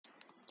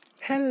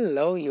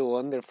Hello, you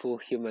wonderful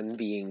human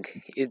being.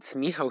 It's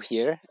Michał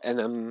here, and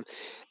I'm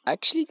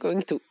actually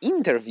going to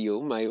interview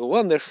my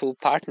wonderful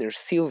partner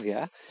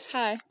Sylvia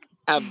Hi.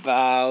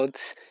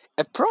 about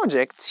a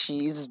project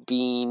she's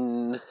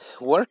been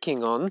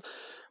working on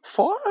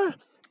for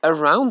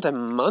around a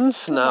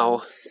month now.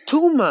 Months.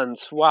 2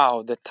 months,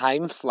 wow, the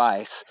time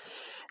flies.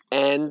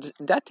 And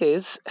that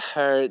is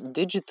her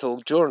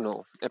digital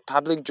journal, a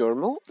public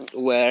journal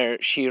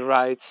where she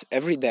writes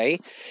every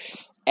day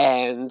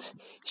and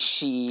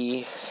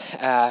she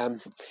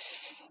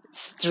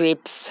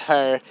strips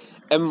her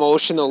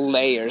emotional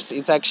layers.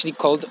 It's actually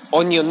called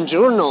Onion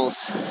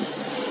Journals.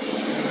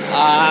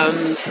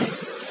 Um,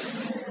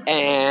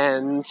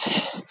 and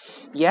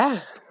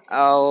yeah,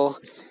 I'll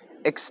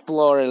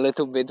explore a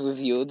little bit with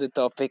you the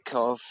topic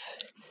of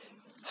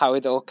how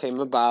it all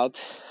came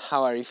about.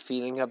 How are you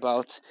feeling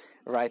about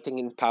writing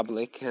in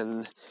public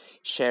and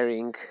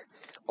sharing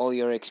all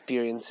your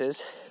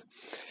experiences?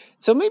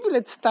 So maybe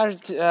let's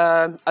start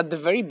at the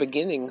very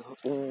beginning.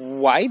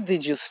 Why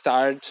did you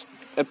start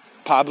a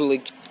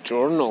public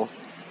journal?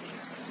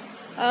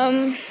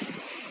 Um,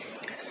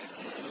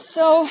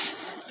 so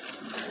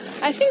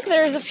I think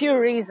there's a few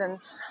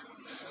reasons.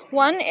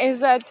 One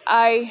is that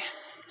I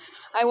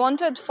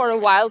wanted for a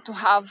while to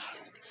have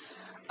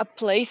a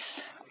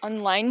place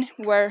online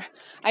where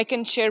I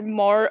can share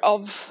more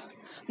of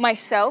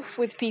myself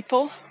with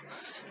people.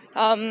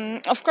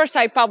 Of course,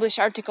 I publish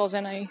articles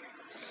and I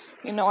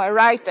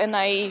write and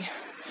I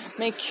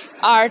make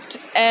art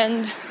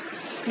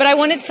but I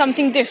wanted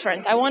something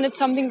different. I wanted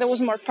something that was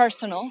more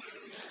personal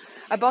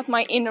about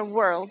my inner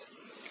world.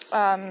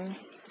 And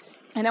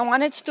I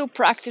wanted to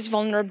practice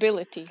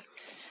vulnerability.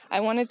 I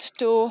wanted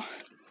to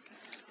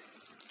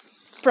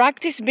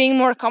practice being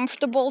more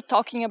comfortable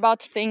talking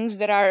about things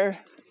that are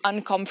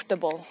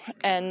uncomfortable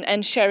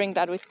and sharing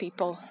that with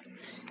people.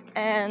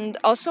 And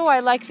also, I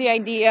like the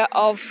idea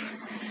of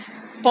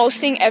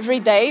posting every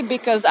day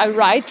because I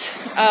write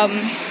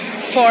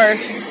for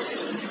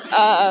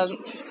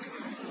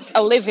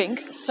a living.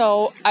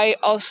 So I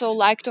also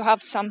like to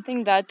have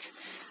something that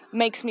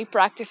makes me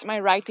practice my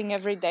writing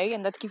every day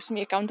and that keeps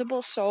me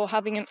accountable. So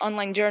having an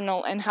online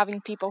journal and having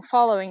people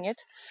following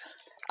it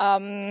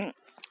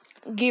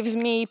gives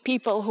me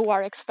people who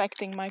are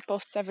expecting my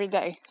posts every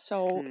day.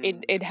 So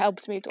it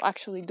helps me to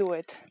actually do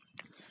it.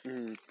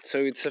 So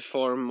it's a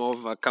form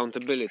of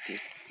accountability.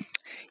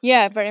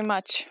 Yeah, very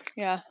much.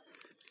 Yeah.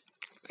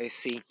 I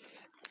see.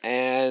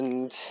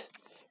 And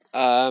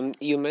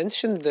you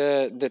mentioned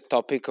the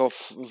topic of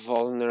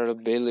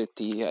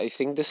vulnerability. I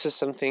think this is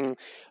something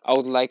I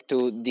would like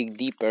to dig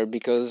deeper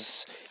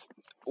because,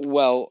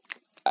 well,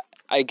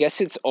 I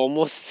guess it's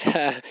almost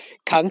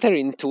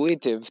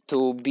counterintuitive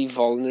to be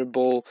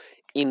vulnerable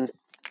in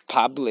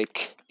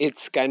public.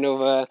 It's kind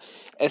of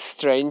a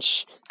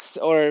strange,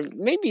 or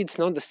maybe it's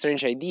not a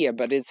strange idea,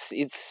 but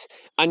it's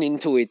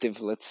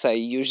unintuitive. Let's say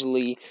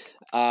usually,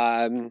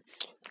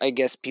 I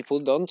guess people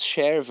don't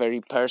share very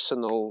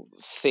personal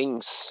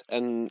things,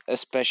 and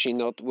especially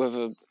not with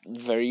a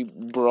very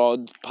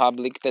broad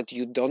public that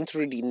you don't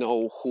really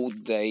know who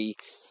they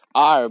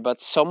are,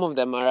 but some of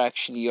them are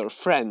actually your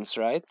friends,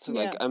 right?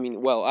 Like, Yeah. I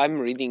mean, well, I'm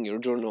reading your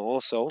journal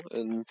also,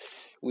 and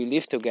we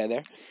live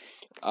together.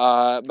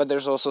 But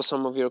there's also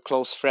some of your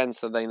close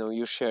friends that I know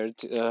you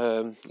shared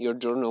your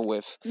journal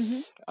with.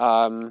 Mm-hmm.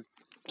 Um,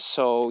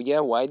 so yeah,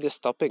 why this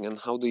topic, and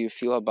how do you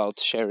feel about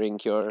sharing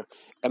your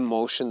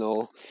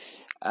emotional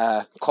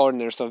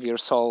corners of your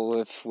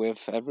soul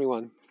with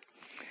everyone?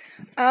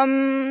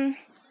 Um,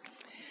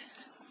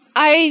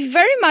 I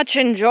very much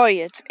enjoy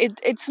it.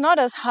 It's not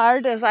as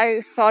hard as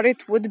I thought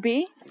it would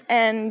be,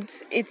 and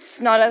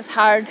it's not as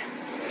hard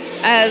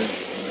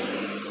as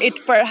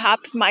it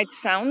perhaps might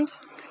sound,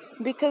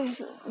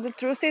 because the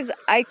truth is,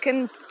 I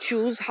can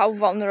choose how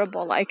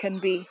vulnerable I can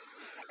be,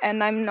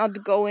 and I'm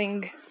not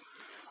going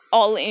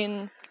all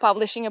in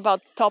publishing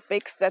about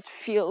topics that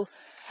feel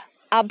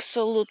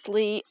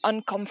absolutely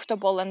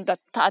uncomfortable and that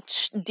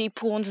touch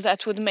deep wounds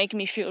that would make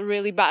me feel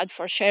really bad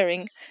for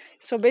sharing.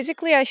 So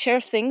basically, I share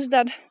things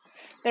that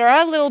are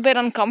a little bit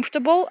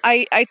uncomfortable.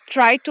 I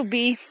try to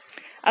be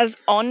as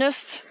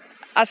honest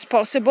as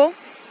possible.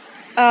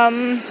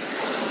 Um,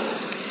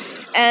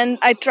 and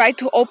I try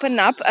to open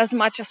up as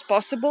much as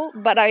possible.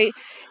 But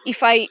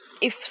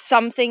if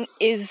something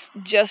is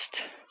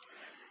just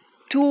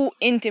too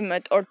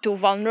intimate or too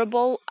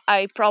vulnerable,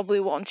 I probably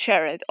won't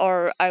share it,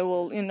 or I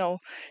will,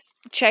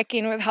 check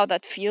in with how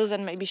that feels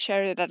and maybe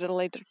share it at a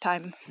later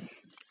time.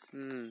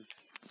 Hmm.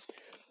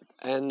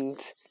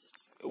 And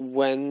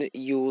when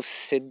you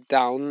sit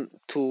down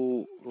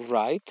to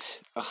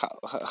write,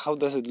 how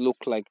does it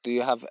look like? Do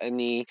you have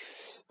any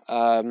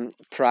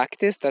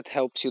practice that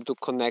helps you to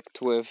connect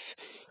with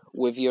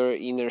your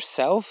inner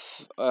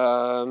self?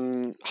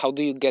 How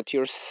do you get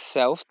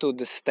yourself to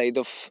the state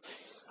of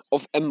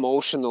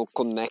emotional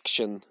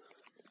connection?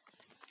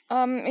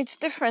 It's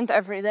different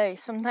every day.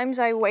 Sometimes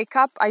I wake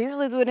up, I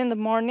usually do it in the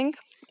morning,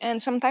 and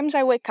sometimes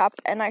I wake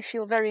up and I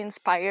feel very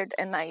inspired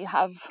and I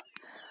have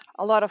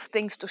a lot of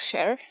things to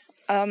share.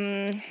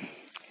 Um,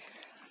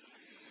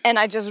 and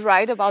I just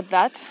write about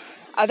that.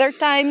 Other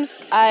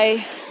times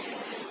I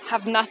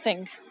have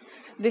nothing.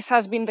 This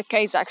has been the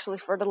case actually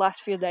for the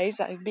last few days.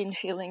 I've been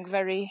feeling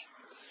very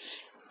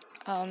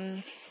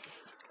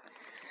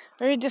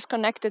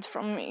disconnected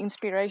from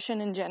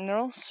inspiration in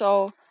general.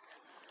 So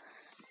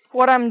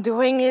what I'm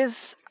doing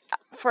is,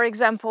 for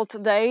example,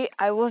 today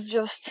I was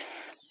just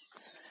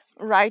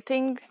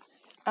writing,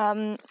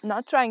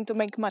 not trying to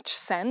make much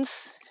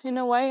sense in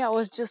a way. I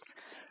was just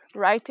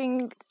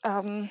writing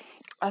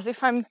as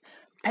if I'm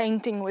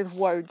painting with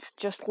words,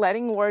 just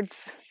letting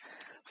words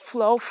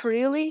flow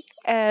freely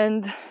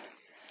and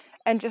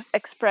just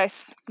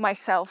express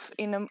myself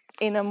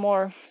in a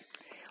more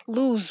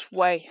loose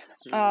way.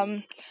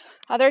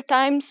 Other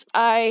times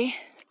I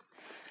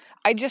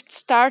just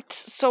start.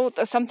 So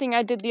something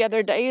I did the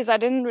other day is I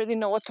didn't really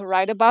know what to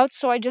write about,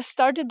 so I just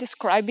started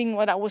describing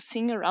what I was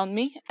seeing around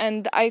me,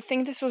 and I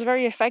think this was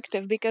very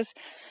effective because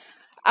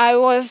I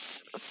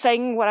was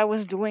saying what I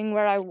was doing,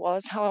 where I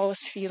was, how I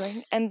was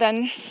feeling, and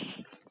then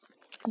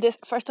this.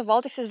 First of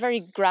all, this is very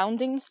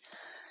grounding,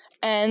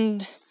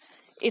 and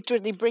it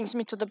really brings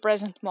me to the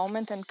present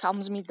moment and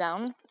calms me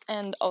down.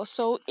 And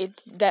also,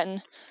 it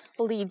then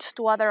leads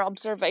to other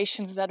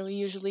observations that we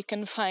usually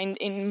can find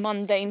in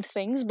mundane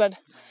things, but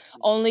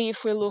only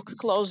if we look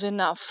close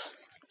enough.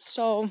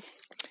 So,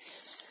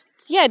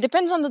 yeah, it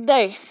depends on the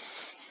day.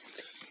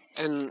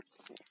 And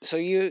so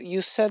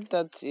you said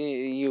that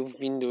you've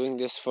been doing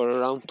this for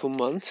around 2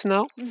 months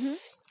now. Mm-hmm.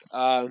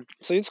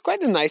 So it's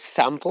quite a nice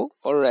sample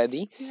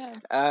already.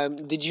 Yeah.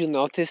 Did you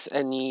notice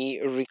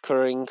any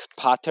recurring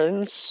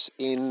patterns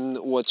in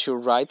what you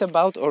write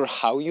about or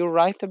how you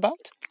write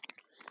about?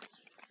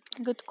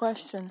 Good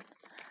question.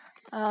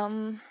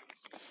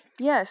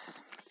 Yes,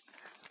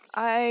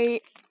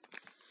 I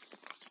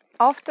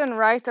often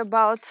write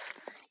about.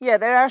 Yeah,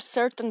 there are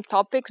certain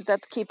topics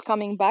that keep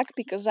coming back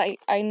because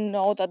I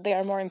know that they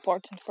are more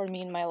important for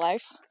me in my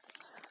life.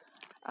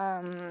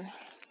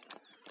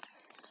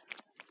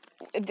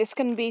 This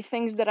can be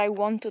things that I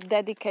want to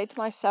dedicate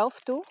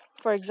myself to.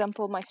 For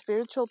example, my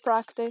spiritual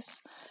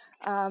practice.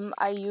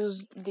 I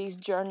use these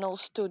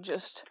journals to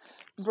just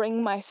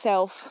bring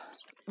myself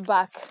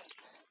back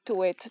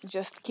to it,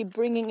 just keep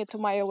bringing it to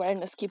my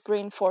awareness, keep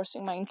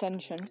reinforcing my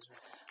intention.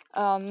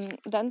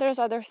 Then there's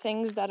other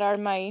things that are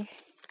my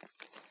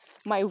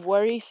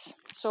worries.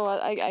 So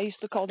I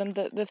used to call them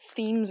the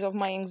themes of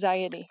my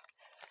anxiety.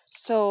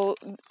 So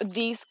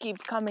these keep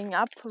coming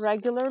up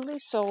regularly.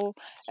 So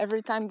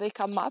every time they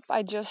come up,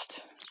 I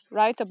just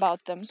write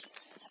about them.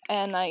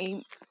 And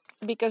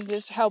because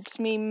this helps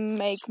me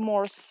make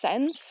more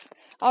sense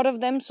out of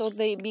them, so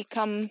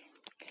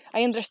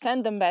I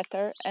understand them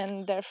better,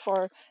 and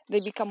therefore they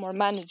become more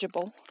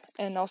manageable.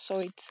 And also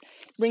it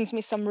brings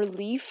me some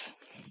relief,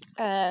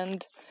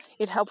 and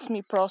it helps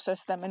me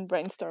process them and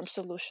brainstorm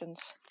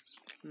solutions.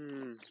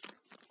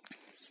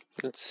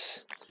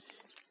 It's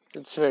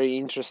it's very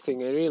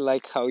interesting. I really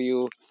like how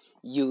you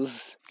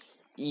use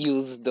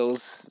use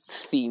those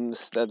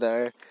themes that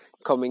are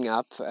coming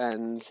up,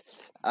 and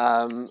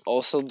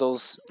also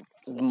those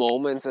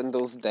moments and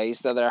those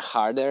days that are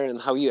harder,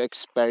 and how you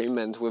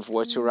experiment with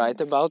what you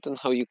write about, and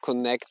how you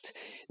connect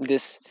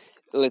this,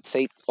 let's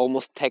say,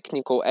 almost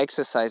technical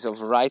exercise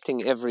of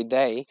writing every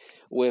day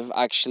with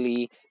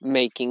actually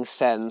making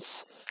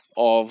sense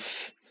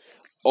of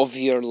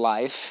your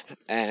life,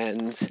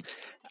 and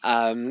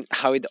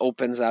how it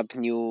opens up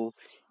new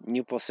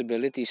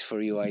possibilities for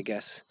you, I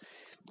guess.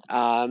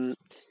 um,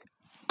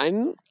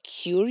 I'm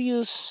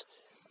curious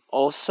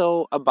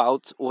also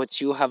about what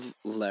you have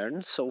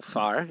learned so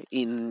far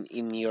in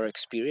your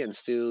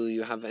experience. Do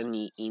you have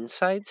any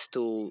insights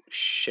to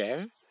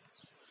share?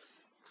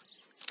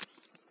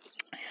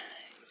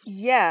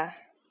 Yeah.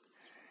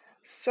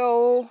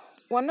 So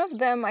one of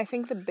them, I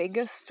think the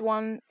biggest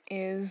one,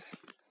 is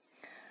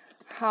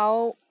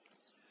how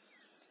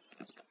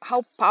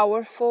how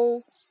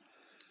powerful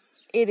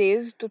it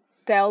is to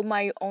tell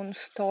my own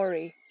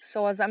story.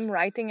 So as I'm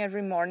writing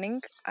every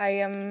morning, I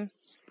am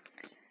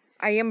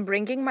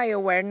bringing my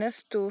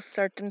awareness to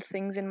certain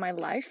things in my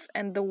life,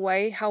 and the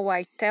way how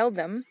I tell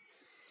them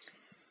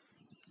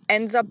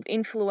ends up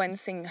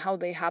influencing how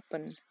they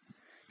happen.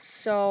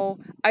 So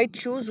I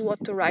choose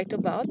what to write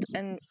about,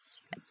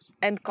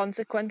 and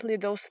consequently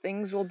those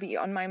things will be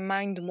on my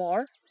mind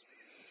more,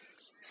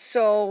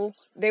 so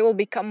they will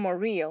become more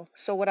real.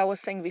 So what I was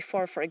saying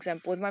before, for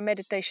example, with my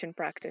meditation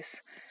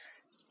practice,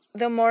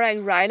 the more I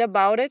write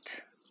about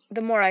it,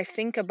 the more I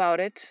think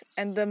about it,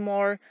 and the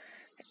more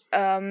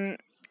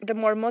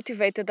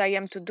motivated I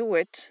am to do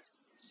it,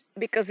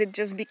 because it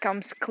just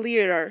becomes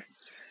clearer,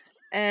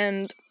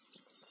 and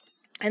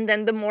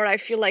then the more I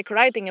feel like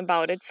writing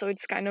about it, so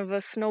it's kind of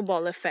a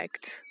snowball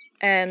effect.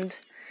 And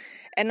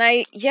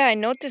I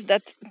noticed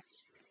that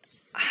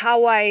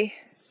how I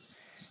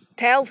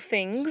tell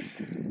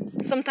things,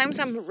 sometimes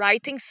I'm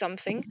writing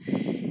something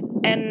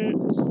and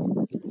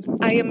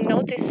I am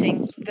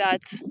noticing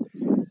that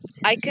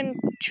I can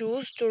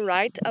choose to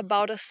write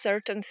about a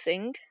certain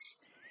thing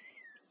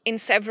in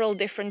several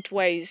different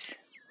ways.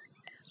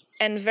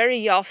 And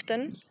very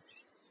often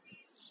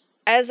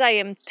as I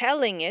am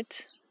telling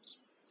it,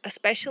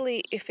 especially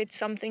if it's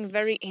something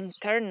very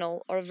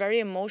internal or very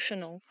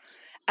emotional,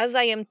 as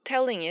I am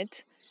telling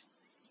it,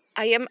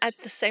 I am at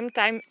the same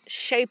time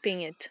shaping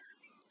it.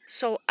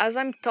 So as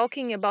I'm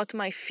talking about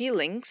my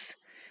feelings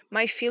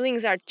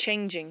are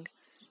changing.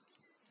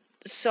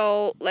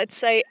 So let's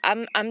say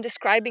I'm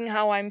describing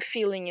how I'm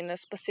feeling in a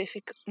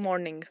specific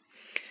morning.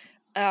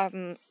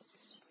 Um,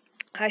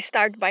 I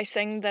start by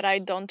saying that I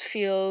don't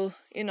feel,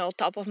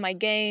 top of my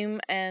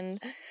game, and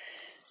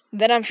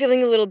then I'm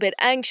feeling a little bit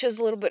anxious,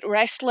 a little bit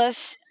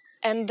restless,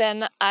 and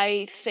then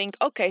I think,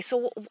 okay,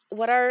 so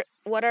what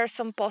are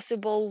some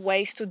possible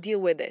ways to deal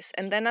with this?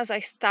 And then as I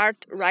start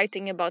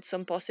writing about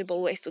some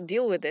possible ways to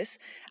deal with this,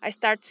 I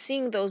start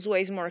seeing those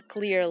ways more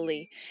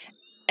clearly.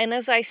 And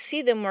as I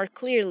see them more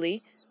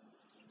clearly,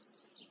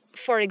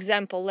 for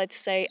example, let's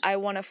say I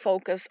want to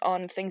focus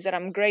on things that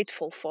I'm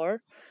grateful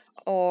for,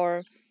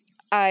 or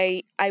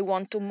I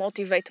want to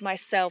motivate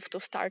myself to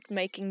start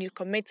making new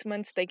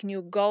commitments, take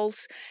new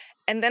goals.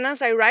 And then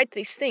as I write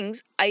these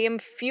things, I am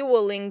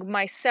fueling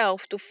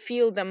myself to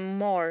feel them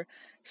more.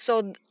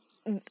 So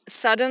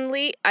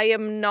suddenly I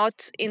am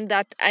not in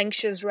that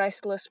anxious,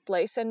 restless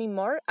place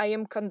anymore. I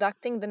am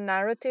conducting the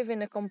narrative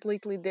in a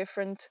completely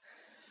different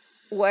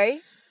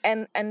way,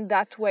 and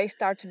that way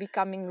starts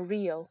becoming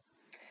real.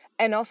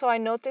 And also I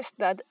noticed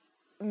that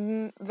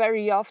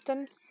very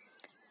often,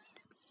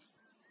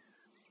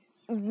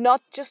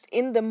 not just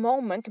in the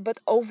moment,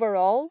 but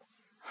overall,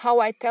 how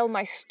I tell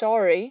my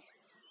story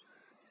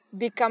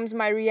becomes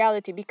my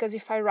reality. Because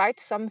if I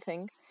write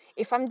something,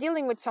 if I'm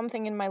dealing with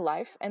something in my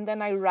life and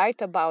then I write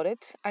about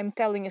it, I'm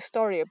telling a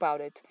story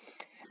about it.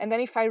 And then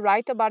if I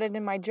write about it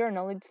in my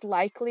journal, it's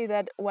likely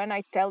that when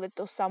I tell it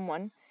to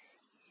someone,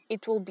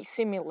 it will be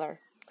similar.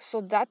 So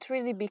that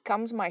really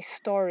becomes my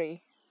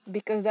story,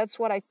 because that's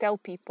what I tell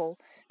people.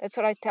 That's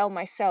what I tell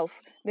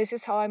myself. This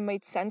is how I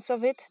made sense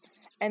of it,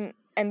 and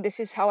this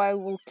is how I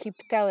will keep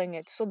telling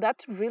it. So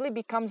that really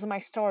becomes my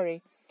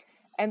story.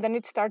 And then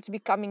it starts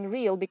becoming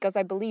real because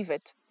I believe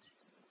it.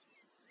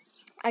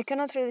 I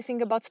cannot really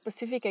think about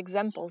specific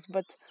examples,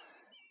 but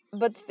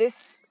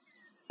this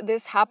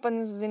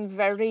happens in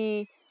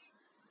very,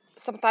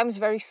 sometimes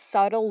very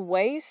subtle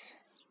ways,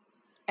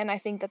 and I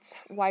think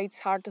that's why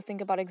it's hard to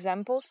think about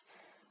examples,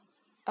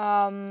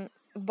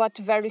 but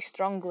very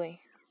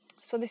strongly.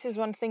 So this is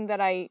one thing that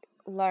I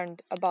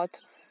learned about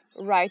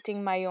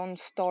writing my own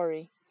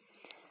story.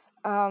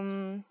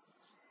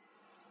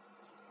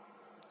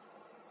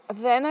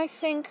 Then I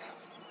think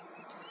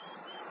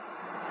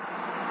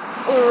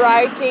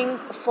writing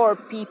for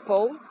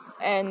people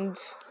and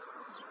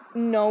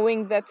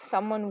knowing that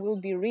someone will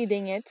be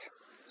reading it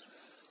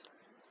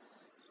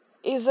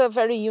is a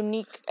very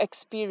unique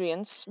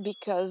experience,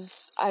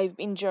 because I've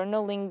been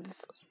journaling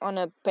on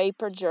a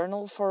paper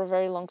journal for a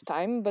very long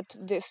time, but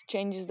this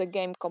changes the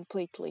game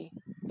completely.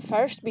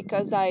 First,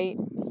 because I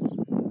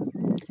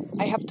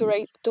have to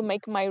write to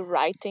make my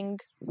writing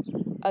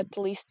at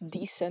least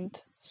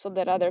decent so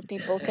that other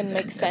people can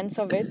make sense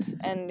of it,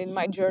 and in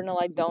my journal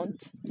I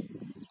don't.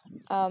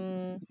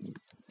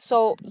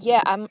 So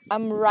yeah,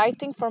 I'm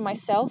writing for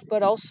myself,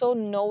 but also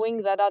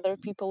knowing that other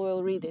people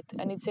will read it.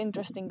 And it's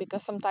interesting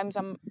because sometimes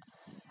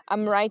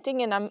I'm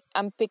writing and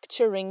I'm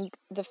picturing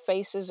the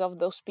faces of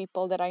those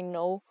people that I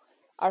know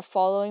are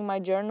following my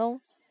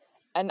journal,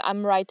 and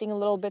I'm writing a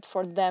little bit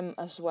for them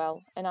as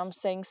well. And I'm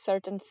saying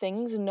certain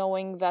things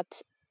knowing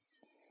that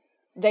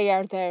they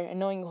are there and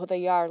knowing who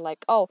they are.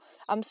 Like, oh,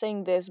 I'm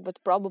saying this, but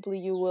probably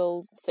you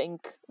will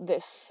think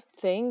this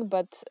thing,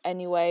 but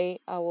anyway,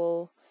 I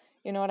will,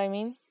 you know what I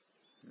mean?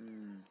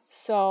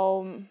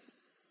 So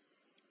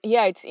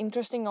yeah, it's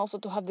interesting also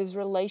to have this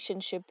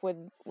relationship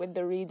with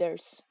the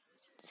readers.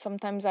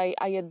 Sometimes I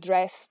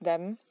address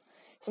them.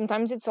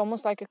 Sometimes it's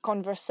almost like a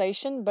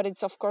conversation, but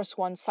it's of course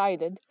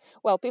one-sided.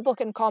 Well, people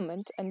can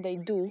comment, and they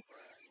do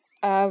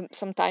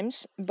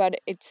sometimes, but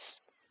it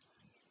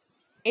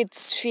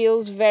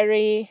feels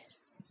very.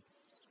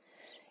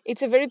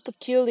 It's a very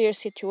peculiar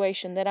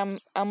situation that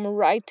I'm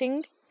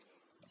writing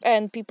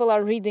and people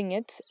are reading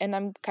it, and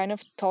I'm kind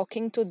of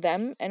talking to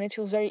them, and it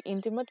feels very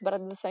intimate, but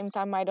at the same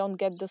time I don't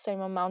get the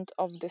same amount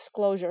of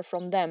disclosure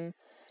from them.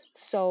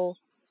 So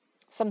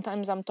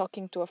sometimes I'm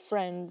talking to a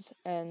friend,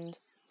 and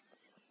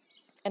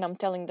I'm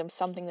telling them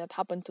something that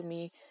happened to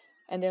me,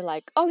 and they're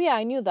like, "Oh yeah,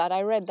 I knew that.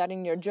 I read that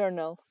in your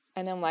journal."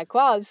 And I'm like,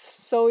 "Wow, it's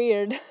so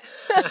weird."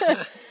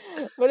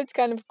 But it's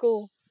kind of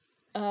cool.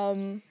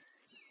 Um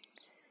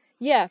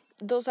yeah,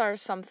 those are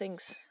some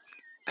things.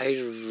 I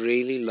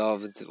really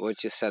loved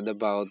what you said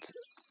about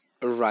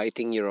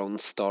writing your own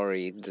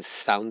story. This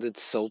sounded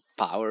so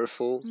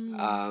powerful.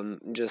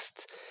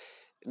 Just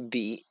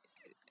be,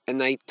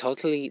 and I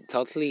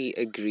totally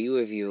agree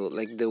with you.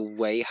 Like the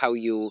way how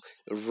you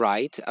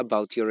write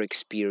about your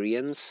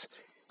experience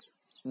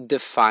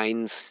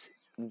defines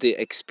the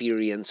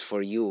experience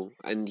for you,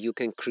 and you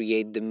can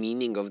create the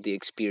meaning of the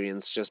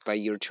experience just by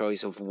your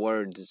choice of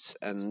words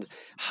and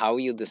how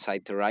you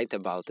decide to write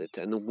about it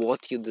and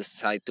what you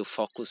decide to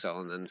focus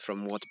on and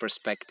from what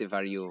perspective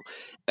are you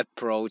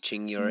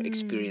approaching your Mm.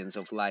 experience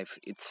of life.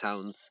 It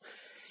sounds,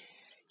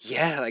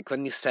 yeah, like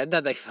when you said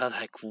that, I felt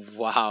like,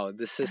 wow,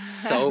 this is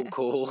so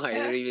cool. I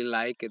really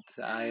like it.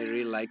 I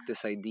really like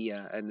this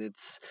idea, and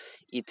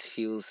it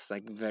feels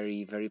like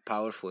very, very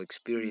powerful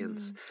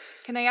experience.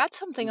 Mm. Can I add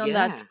something on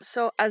that? Yeah.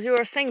 So, as you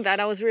were saying that,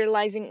 I was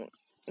realizing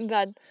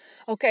that,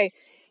 okay,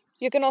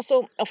 you can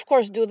also, of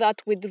course, do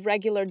that with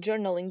regular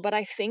journaling, but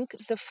I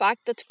think the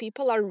fact that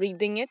people are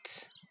reading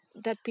it,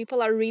 that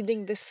people are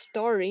reading this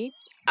story,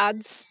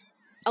 adds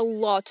a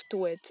lot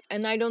to it.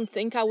 And I don't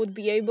think I would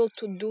be able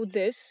to do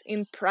this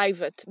in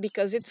private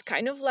because it's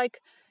kind of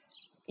like,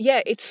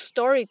 yeah, it's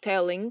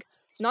storytelling,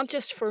 not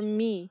just for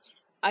me.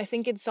 I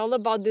think it's all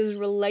about this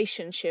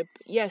relationship.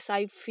 Yes,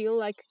 I feel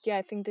like, yeah,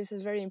 I think this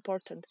is very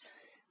important.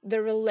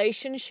 The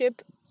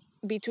relationship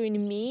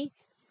between me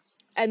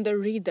and the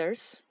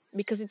readers,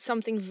 because it's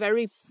something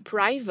very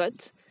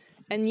private.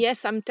 And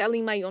yes, I'm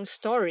telling my own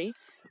story,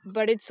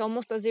 but it's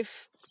almost as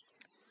if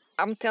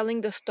I'm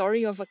telling the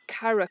story of a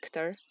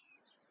character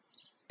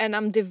and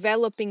I'm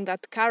developing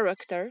that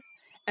character.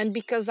 And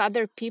because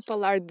other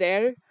people are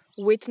there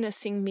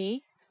witnessing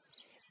me,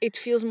 it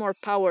feels more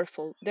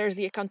powerful. There's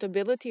the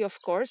accountability,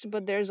 of course,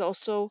 but there's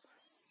also,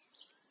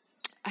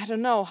 I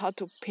don't know how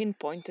to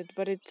pinpoint it,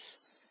 but it's,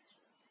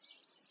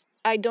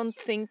 I don't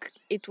think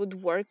it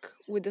would work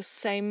with the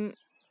same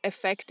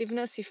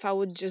effectiveness if I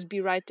would just be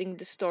writing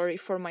the story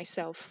for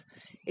myself.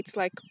 It's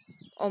like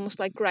almost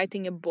like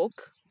writing a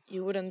book.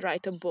 You wouldn't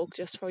write a book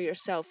just for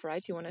yourself,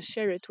 right? You want to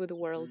share it with the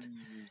world.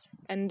 Mm.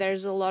 And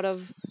there's a lot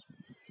of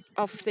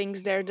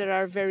things there that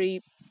are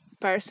very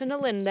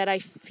personal and that I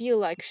feel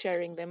like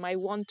sharing them. I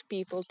want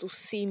people to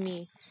see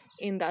me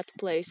in that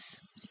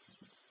place.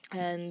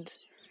 And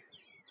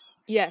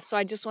yeah, so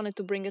I just wanted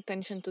to bring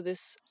attention to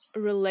this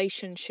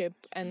relationship,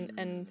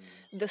 and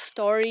the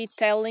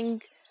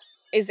storytelling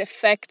is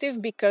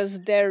effective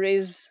because there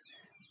is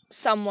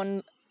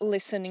someone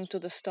listening to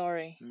the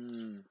story.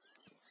 Mm.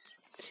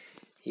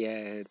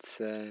 Yeah,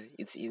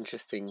 it's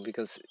interesting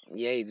because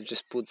yeah, it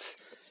just puts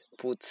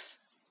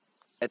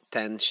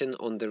attention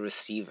on the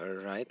receiver,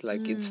 right?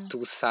 Like it's Mm.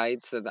 two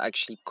sides that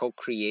actually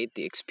co-create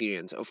the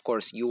experience. Of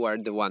course, you are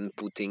the one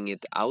putting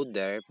it out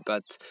there,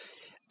 but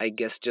I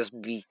guess just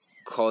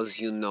because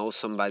you know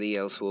somebody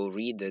else will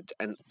read it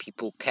and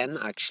people can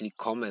actually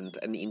comment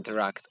and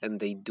interact and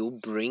they do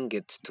bring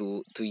it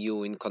to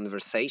you in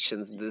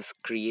conversations, this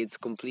creates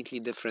completely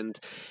different,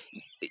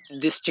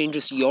 this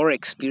changes your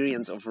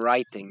experience of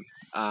writing.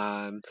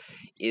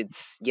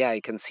 It's, yeah, I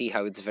can see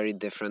how it's very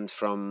different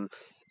from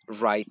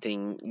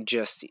writing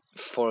just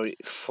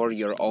for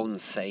your own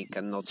sake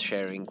and not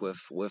sharing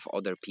with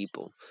other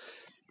people.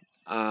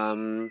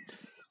 um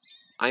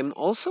I'm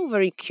also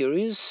very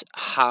curious,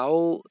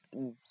 how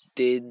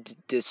did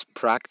this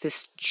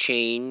practice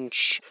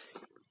change,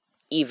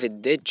 if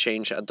it did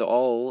change at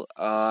all,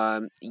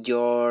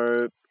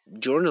 your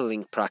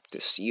journaling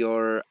practice,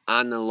 your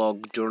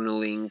analog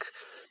journaling,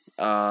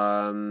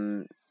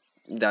 um,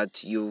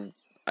 that you,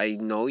 I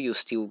know you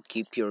still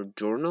keep your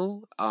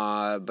journal,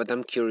 but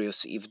I'm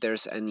curious if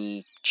there's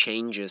any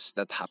changes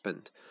that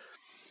happened.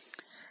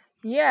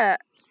 Yeah,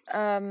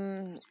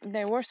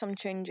 there were some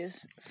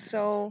changes.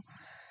 So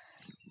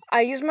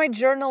I use my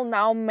journal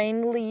now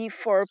mainly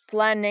for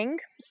planning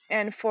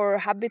and for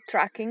habit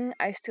tracking.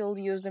 I still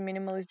use the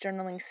minimalist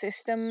journaling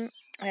system,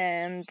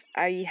 and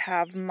I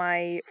have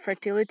my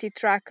fertility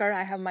tracker,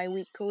 I have my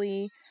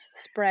weekly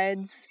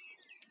spreads,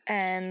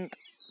 and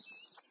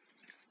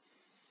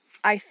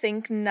I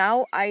think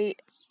now I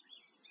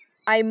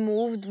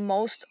moved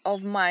most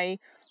of my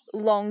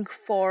long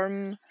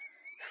form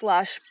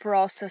slash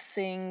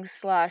processing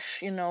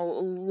slash,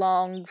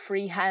 long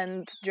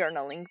freehand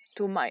journaling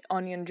to my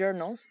onion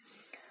journals.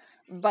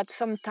 But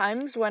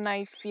sometimes when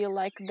I feel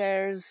like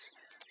there's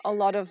a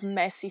lot of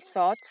messy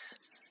thoughts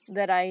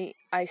that I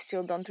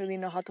still don't really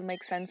know how to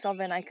make sense of,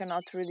 and I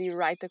cannot really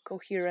write a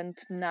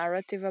coherent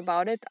narrative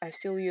about it, I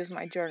still use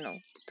my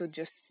journal to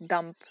just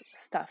dump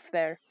stuff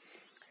there.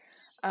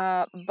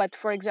 But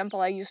for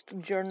example, I used to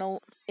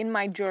journal in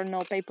my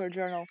journal, paper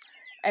journal,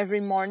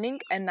 every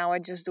morning, and now I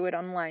just do it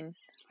online.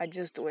 I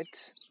just do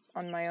it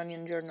on my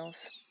onion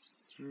journals.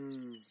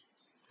 Hmm,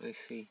 I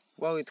see.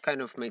 Well, it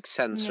kind of makes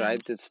sense, Yeah.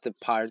 right? It's the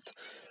part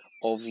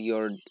of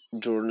your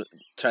journal,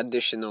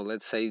 traditional,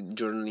 let's say,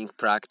 journaling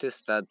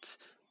practice that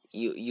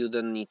you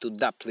don't need to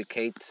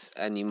duplicate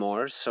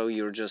anymore. So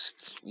you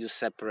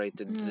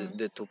separated Mm,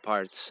 the two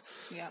parts.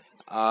 yeah.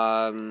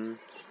 Um,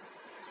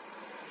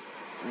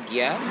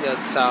 yeah,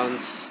 that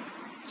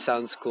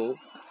sounds cool.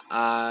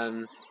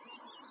 Um,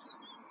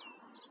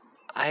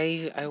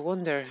 I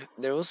wonder.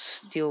 There was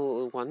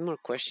still one more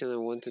question I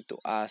wanted to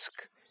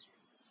ask,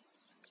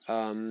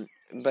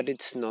 but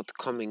it's not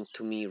coming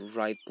to me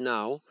right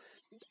now.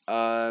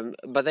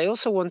 But I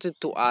also wanted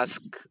to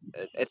ask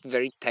a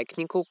very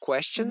technical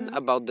question Hmm.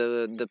 about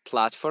the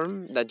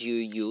platform that you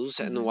use,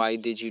 and Hmm. why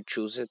did you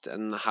choose it,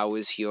 and how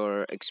is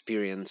your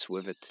experience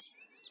with it?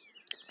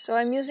 So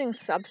I'm using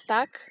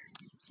Substack,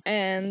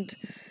 and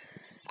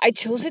I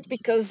chose it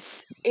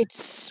because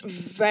it's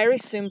very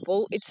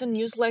simple. It's a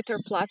newsletter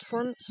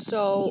platform,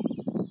 so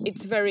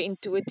it's very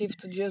intuitive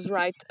to just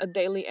write a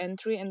daily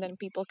entry, and then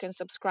people can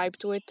subscribe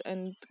to it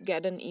and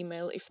get an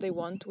email if they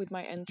want with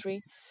my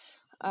entry.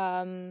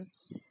 Um,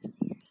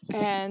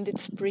 and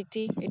it's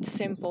pretty, it's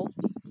simple.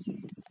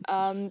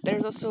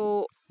 There's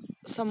also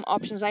some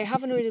options. I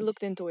haven't really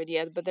looked into it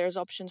yet, but there's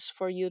options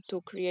for you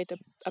to create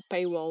a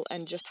paywall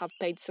and just have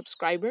paid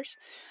subscribers.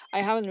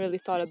 I haven't really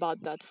thought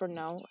about that for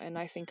now, and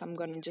I think I'm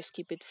gonna just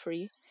keep it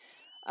free,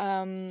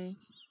 um,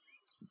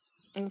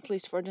 at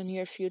least for the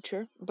near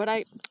future. But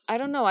I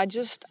don't know. I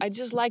just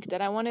like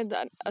that. I wanted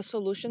a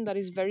solution that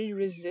is very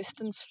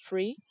resistance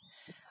free.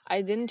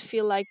 I didn't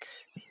feel like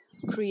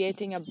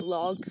creating a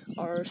blog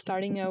or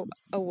starting a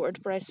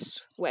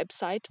WordPress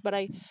website, but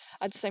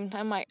at the same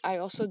time I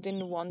also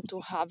didn't want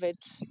to have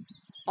it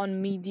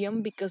on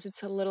Medium because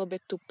it's a little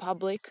bit too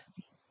public.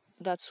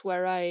 That's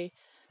where I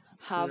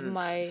have Hmm.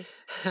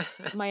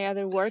 my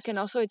other work, and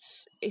also it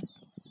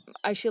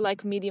I feel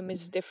like Medium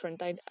is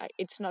different.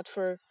 It's not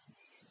for,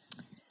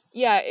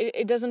 yeah,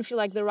 it doesn't feel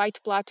like the right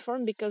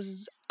platform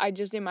because I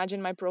just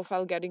imagine my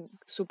profile getting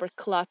super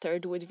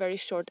cluttered with very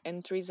short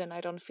entries, and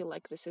I don't feel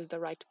like this is the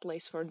right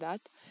place for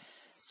that.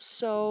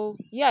 So,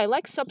 yeah, I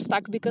like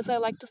Substack because I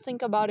like to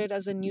think about it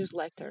as a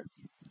newsletter.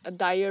 A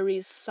diary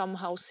is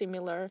somehow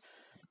similar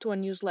to a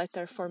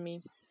newsletter for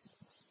me.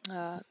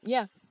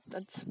 Yeah,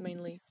 that's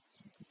mainly.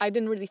 I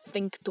didn't really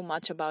think too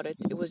much about it.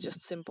 It was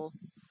just simple.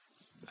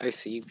 I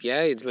see.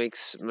 Yeah, it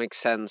makes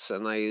sense,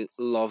 and I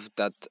love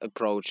that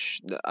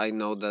approach. I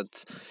know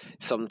that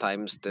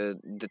sometimes the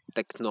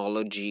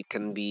technology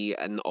can be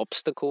an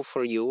obstacle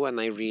for you, and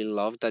I really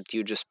love that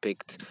you just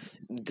picked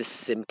the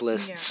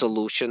simplest Yeah.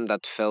 solution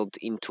that felt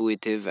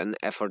intuitive and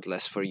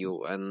effortless for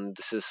you. And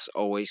this is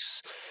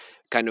always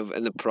kind of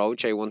an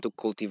approach I want to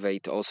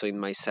cultivate also in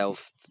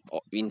myself,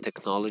 in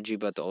technology,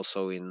 but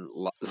also in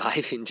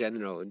life in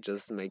general. It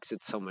just makes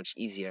it so much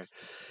easier.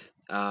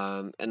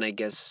 And I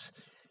guess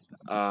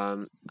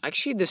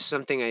actually, this is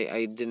something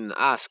I didn't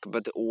ask,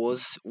 but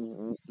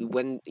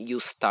when you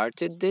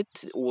started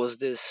it, was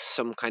this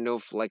some kind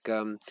of like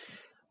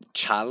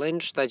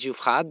challenge that you've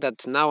had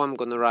that now I'm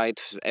gonna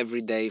write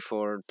every day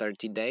for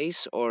 30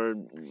 days, or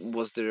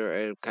was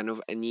there a kind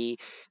of any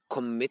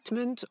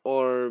commitment,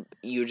 or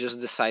you just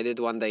decided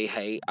one day,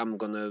 hey, I'm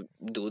gonna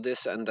do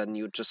this, and then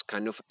you just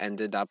kind of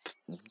ended up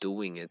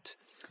doing it?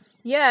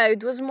 Yeah,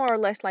 it was more or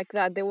less like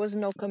that. There was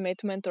no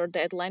commitment or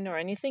deadline or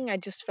anything. I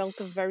just felt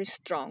a very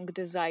strong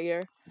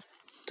desire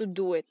to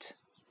do it,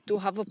 to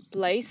have a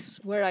place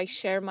where I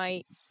share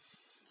my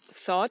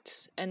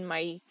thoughts and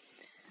my,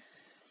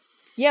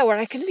 yeah, where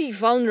I can be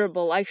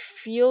vulnerable. I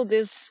feel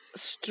this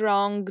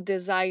strong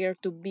desire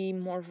to be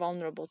more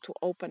vulnerable, to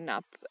open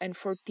up, and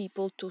for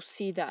people to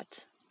see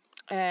that.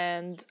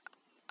 And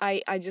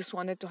I just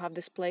wanted to have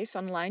this place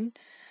online.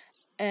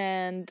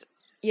 And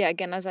yeah,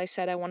 again, as I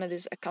said, I wanted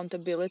this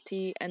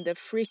accountability and the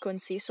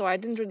frequency. So I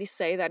didn't really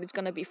say that it's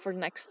going to be for the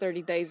next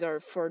 30 days or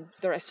for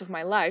the rest of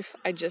my life.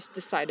 I just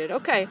decided,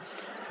 okay,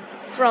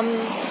 from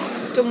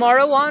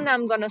tomorrow on,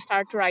 I'm going to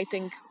start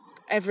writing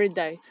every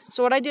day.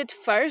 So what I did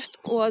first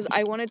was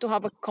I wanted to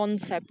have a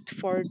concept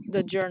for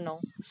the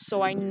journal.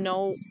 So I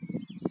know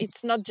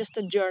it's not just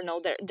a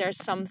journal, there's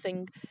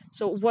something.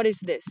 So what is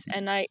this?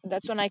 And I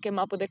that's when I came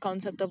up with the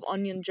concept of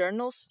onion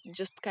journals,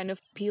 just kind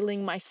of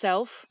peeling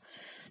myself.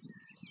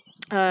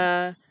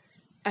 uh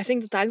I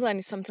think the tagline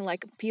is something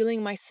like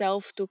peeling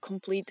myself to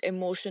complete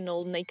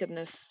emotional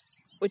nakedness,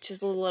 which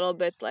is a little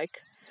bit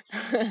like,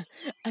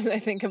 as I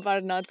think about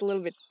it now, it's a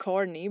little bit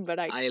corny, but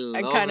I I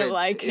love kind of it.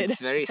 like it. It's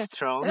very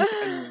strong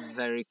and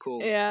very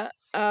cool. Yeah.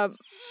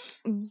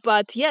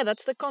 But yeah,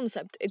 that's the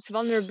concept. It's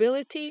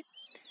vulnerability,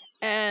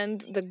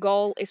 and the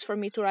goal is for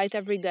me to write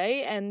every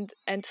day and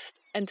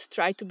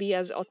try to be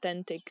as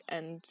authentic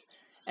and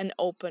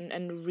open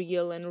and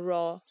real and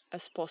raw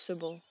as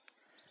possible.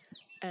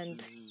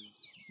 And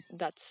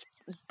that's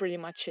pretty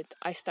much it.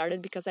 I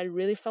started because I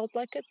really felt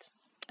like it,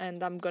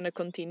 and I'm gonna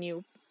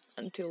continue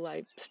until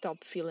I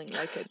stop feeling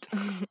like it.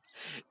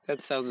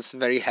 That sounds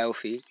very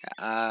healthy.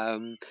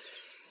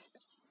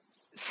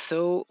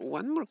 So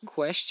one more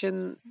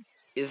question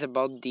is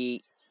about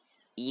the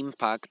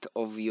impact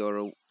of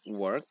your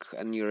work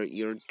and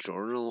your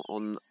journal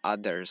on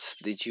others.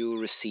 Did you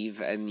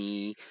receive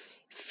any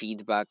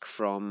feedback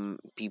from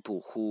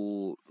people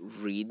who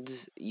read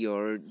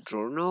your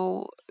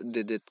journal?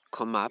 Did it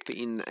come up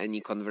in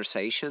any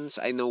conversations?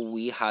 I know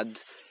we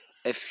had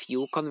a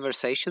few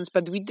conversations,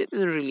 but we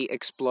didn't really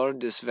explore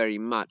this very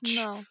much.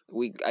 No.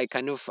 I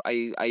kind of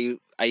I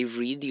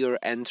read your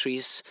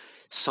entries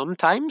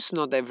sometimes,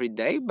 not every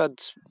day,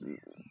 but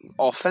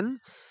often.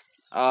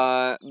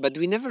 But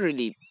we never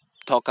really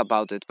talk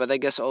about it. But I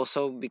guess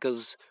also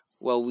because,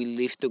 well, we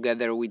live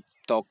together, we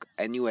talk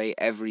anyway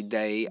every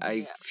day. I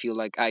Yeah. feel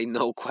like I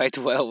know quite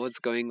well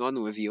what's going on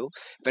with you,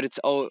 but it's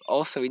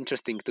also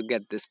interesting to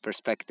get this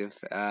perspective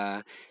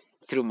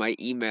through my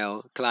email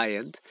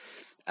client.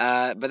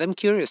 But I'm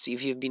curious if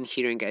you've been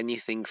hearing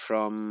anything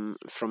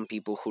from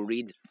people who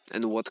read,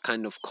 and what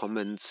kind of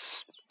comments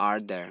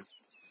are there.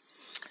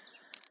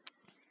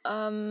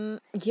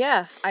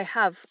 Yeah, I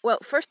have. Well,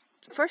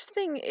 first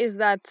thing is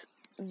that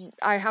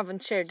I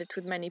haven't shared it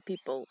with many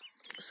people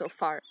so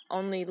far.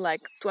 Only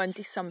like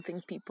 20 something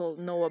people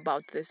know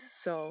about this.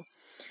 So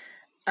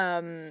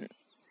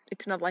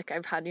it's not like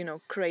I've had,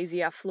 crazy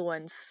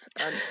affluence,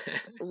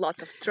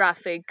 lots of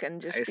traffic, and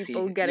I just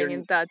people see getting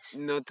in touch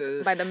not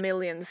a by the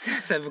millions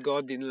Seth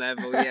Godin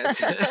level yet.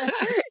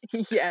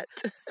 yet.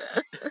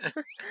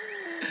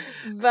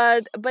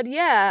 But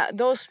yeah,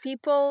 those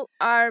people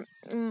are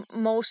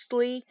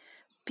mostly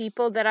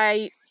people that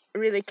I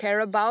really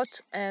care about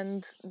and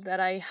that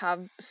I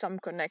have some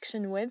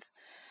connection with.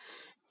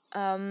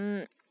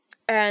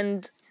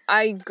 And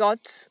I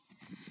got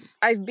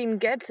I've been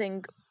getting,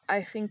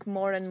 I think,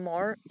 more and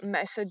more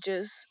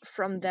messages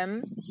from them,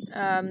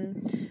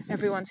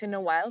 every once in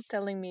a while,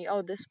 telling me,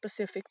 "Oh, this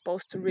specific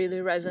post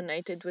really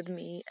resonated with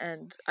me,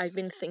 and I've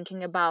been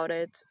thinking about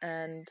it,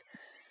 and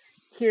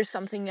here's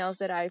something else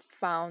that I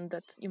found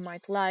that you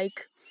might like."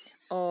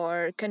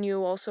 Or can you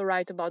also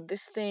write about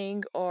this thing?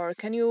 Or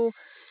can you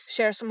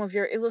share some of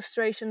your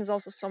illustrations?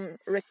 Also, some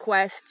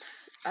requests.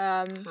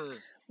 Huh.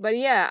 But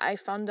yeah, I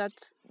found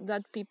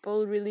that people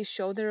really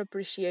show their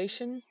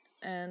appreciation,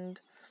 and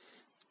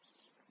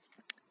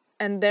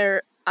there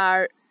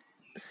are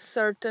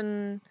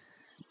certain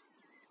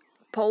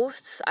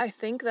posts, I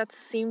think, that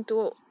seem to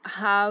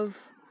have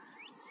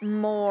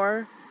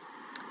more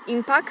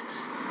impact,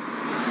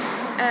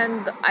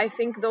 and I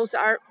think those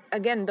are,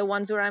 again, the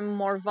ones where I'm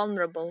more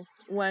vulnerable,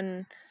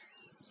 when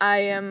I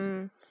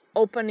am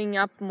opening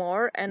up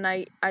more and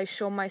I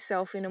show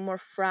myself in a more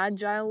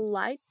fragile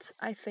light,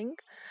 I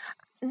think.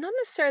 Not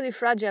necessarily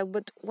fragile,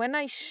 but when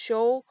I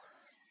show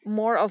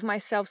more of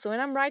myself. So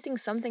when I'm writing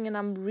something and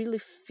I'm really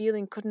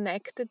feeling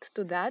connected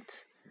to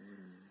that,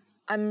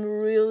 I'm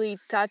really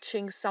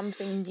touching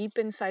something deep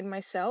inside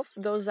myself,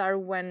 those are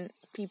when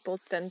people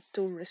tend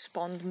to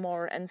respond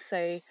more and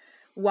say,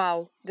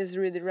 "Wow, this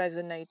really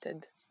resonated."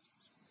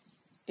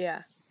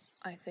 Yeah,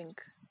 I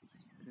think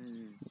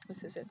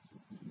this is it.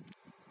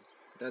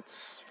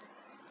 That's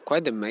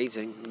quite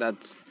amazing.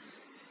 That's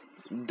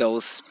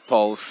those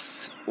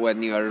posts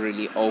when you are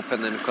really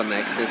open and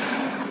connected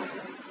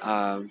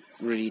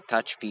really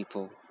touch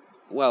people.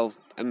 Well,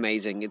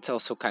 amazing. It's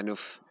also kind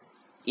of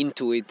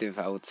intuitive,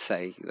 I would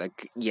say.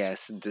 Like,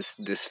 yes,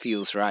 this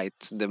feels right.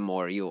 The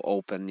more you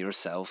open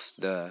yourself,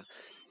 the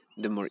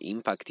more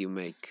impact you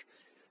make.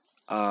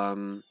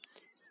 Um,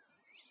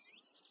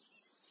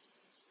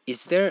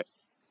 is there?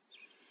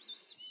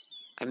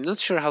 I'm not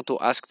sure how to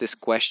ask this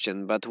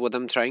question, but what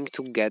I'm trying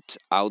to get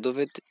out of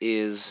it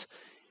is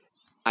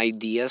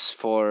ideas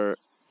for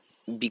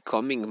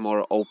becoming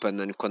more open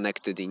and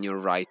connected in your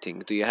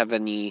writing. Do you have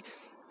any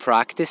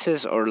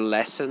practices or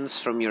lessons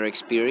from your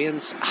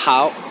experience?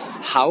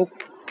 How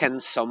can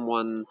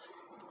someone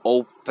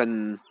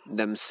open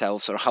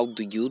themselves, or how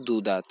do you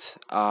do that,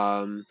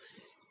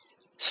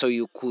 so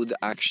you could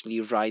actually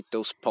write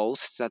those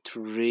posts that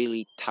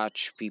really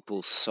touch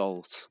people's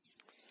souls?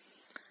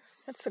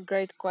 That's a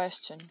great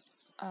question.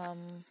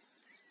 Um,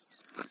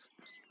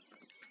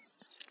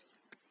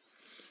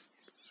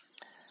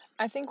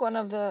 I think one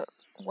of the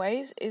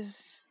ways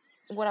is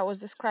what I was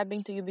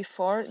describing to you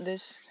before,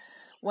 this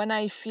when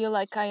I feel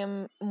like I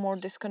am more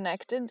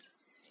disconnected.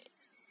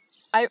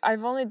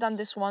 I've only done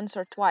this once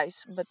or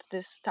twice, but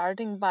this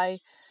starting by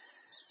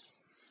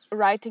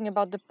writing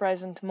about the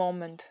present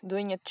moment,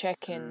 doing a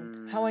check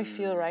in, how I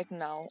feel Mm, right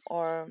now,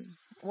 or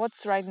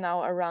what's right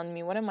now around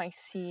me, what am I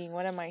seeing,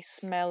 what am I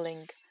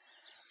smelling,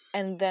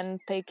 and then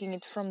taking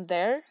it from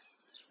there.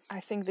 I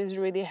think this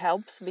really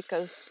helps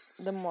because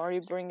the more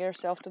you bring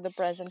yourself to the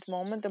present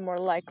moment, the more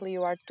likely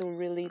you are to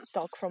really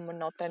talk from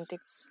an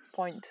authentic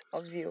point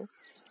of view.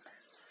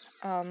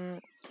 Um,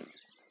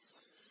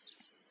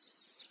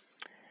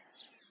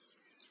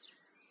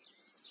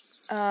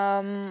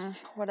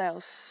 what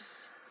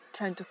else?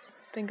 Trying to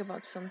think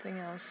about something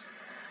else.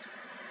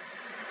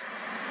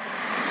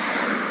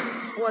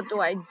 What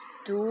do I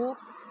do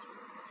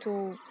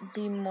to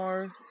be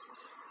more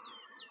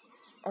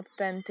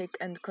authentic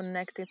and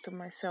connected to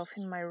myself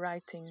in my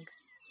writing?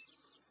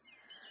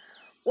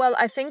 Well,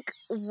 I think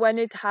when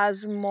it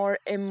has more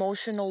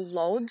emotional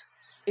load,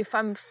 if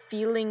I'm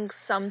feeling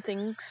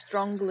something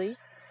strongly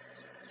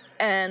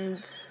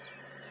and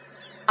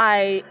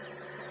I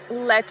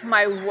let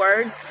my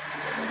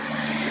words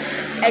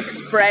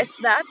express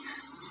that.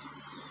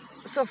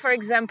 So, for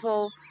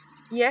example,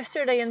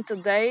 yesterday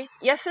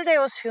I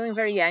was feeling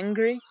very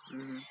angry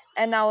mhm.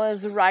 and I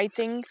was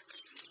writing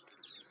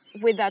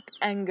with that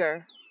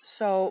anger.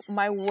 So,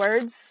 my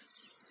words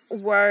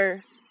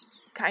were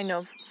kind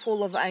of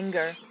full of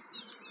anger,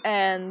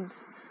 and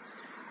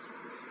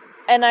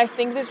I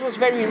think this was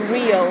very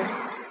real.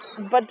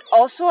 but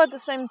also at the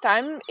same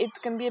time it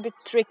can be a bit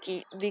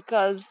tricky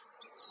because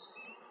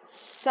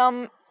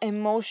some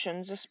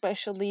emotions,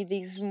 especially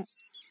these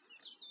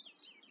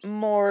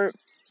more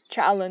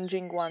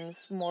challenging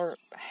ones, more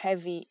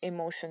heavy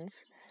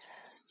emotions,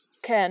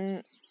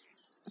 can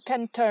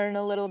turn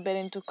a little bit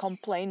into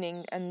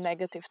complaining and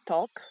negative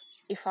talk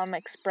if I'm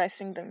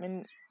expressing them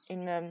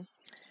in um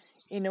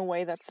in a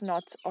way that's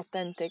not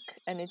authentic,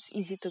 and it's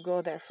easy to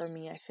go there for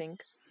me, I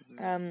think.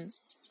 um,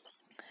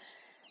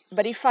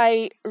 but if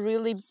I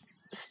really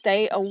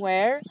stay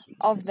aware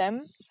of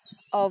them,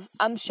 of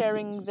I'm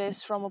sharing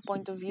this from a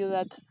point of view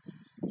that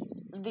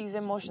these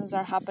emotions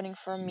are happening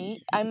for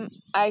me,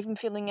 I'm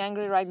feeling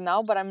angry right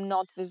now, but I'm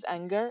not this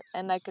anger,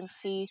 and I can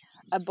see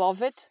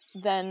above it,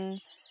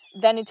 then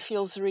it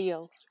feels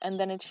real, and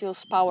then it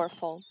feels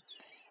powerful.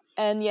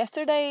 And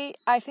yesterday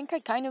I think I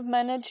kind of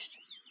managed,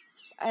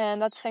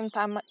 and at the same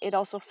time it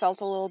also felt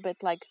a little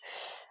bit like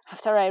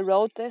after I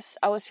wrote this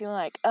I was feeling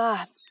like,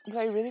 do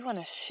I really want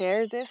to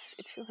share this?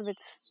 It feels a bit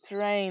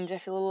strange. I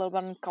feel a little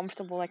bit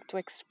uncomfortable, like to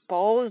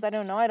expose. I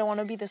don't know, I don't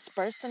want to be this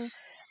person.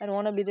 I don't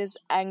want to be this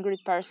angry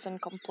person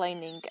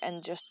complaining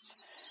and just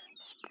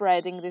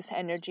spreading this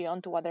energy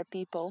onto other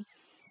people.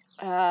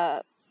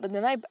 But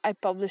then I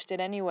published it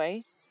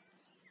anyway,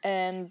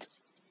 and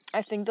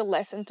I think the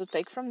lesson to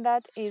take from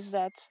that is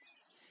that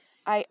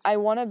I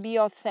want to be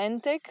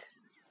authentic,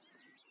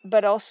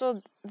 but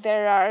also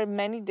there are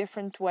many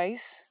different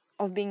ways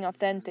of being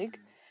authentic.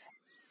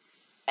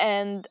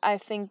 And I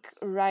think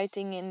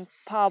writing in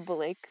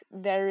public,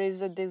 there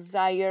is a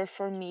desire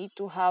for me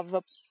to have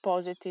a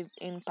positive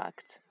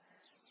impact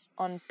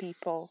on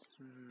people.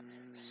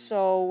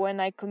 So when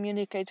I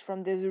communicate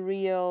from this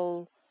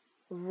real,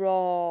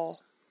 raw,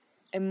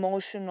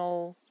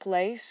 emotional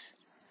place,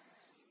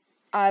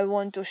 I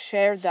want to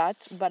share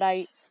that, but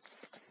I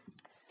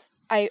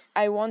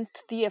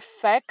want the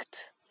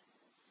effect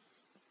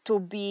to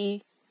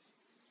be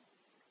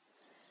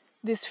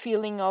this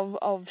feeling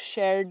of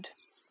shared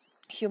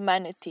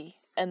humanity,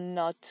 and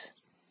not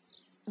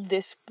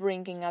this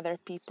bringing other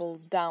people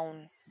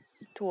down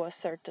to a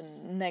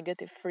certain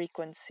negative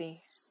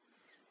frequency.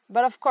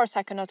 But of course,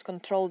 I cannot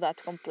control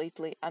that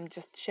completely. I'm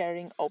just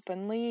sharing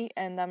openly,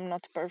 and I'm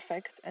not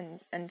perfect,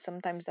 and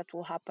sometimes that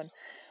will happen.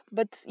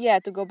 But yeah,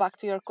 to go back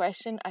to your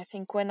question, I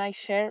think when I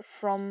share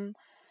from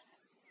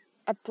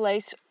a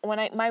place, when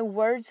my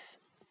words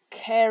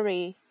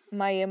carry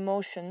my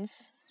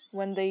emotions,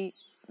 when they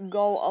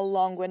go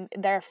along, when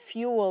they're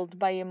fueled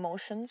by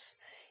emotions,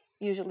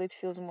 usually it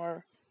feels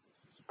more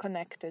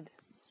connected.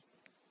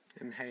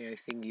 And hey, I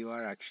think you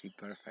are actually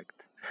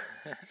perfect.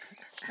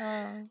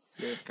 Oh,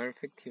 You're a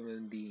perfect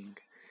human being.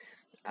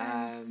 thank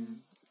you.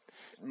 Um,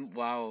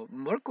 wow,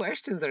 more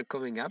questions are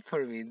coming up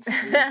for me.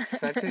 It's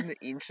such an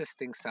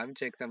interesting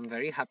subject. I'm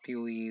very happy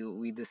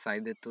we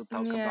decided to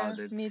talk Yeah, about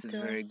it. me It's a too.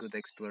 very good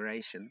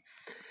exploration.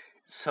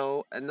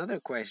 So another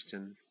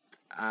question.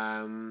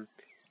 Um,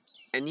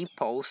 any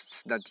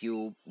posts that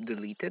you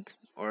deleted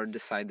or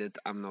decided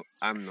I'm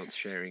not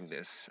sharing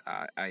this.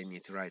 I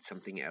need to write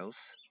something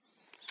else.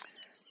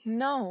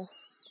 No,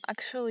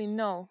 actually,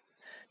 no.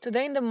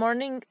 Today in the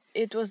morning,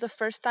 it was the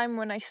first time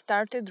when I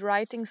started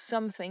writing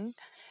something,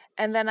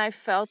 and then I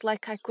felt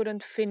like I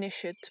couldn't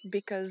finish it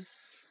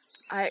because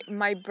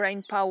my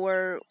brain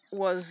power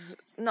was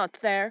not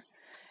there,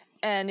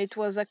 and it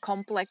was a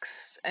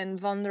complex and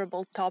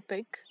vulnerable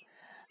topic.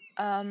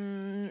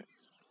 Um,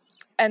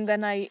 and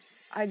then I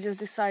just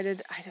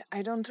decided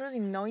I don't really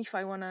know if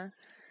I want to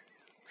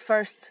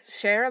first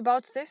share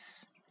about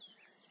this,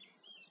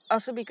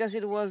 also because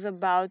it was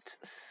about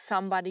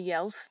somebody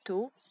else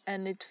too,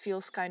 and it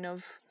feels kind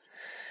of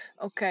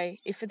okay.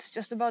 If it's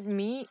just about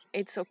me,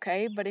 it's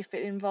okay, but if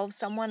it involves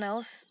someone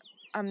else,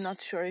 I'm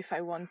not sure if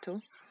I want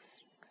to.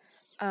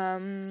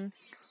 um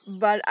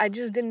but I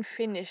just didn't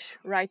finish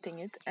writing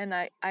it, and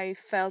I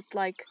felt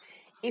like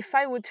if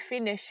I would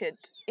finish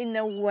it in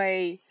a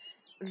way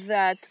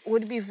that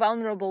would be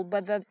vulnerable,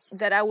 but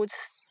that I would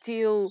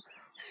still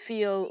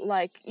feel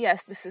like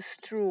yes, this is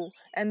true,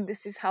 and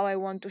this is how I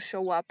want to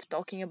show up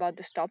talking about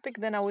this topic,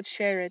 then I would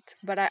share it.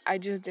 But I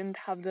just didn't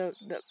have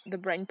the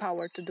brain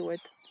power to do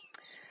it.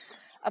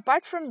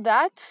 Apart from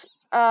that,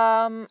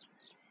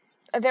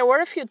 there were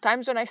a few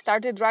times when I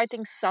started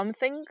writing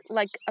something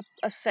like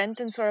a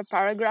sentence or a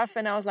paragraph,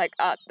 and I was like,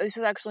 this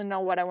is actually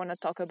not what I want to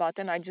talk about,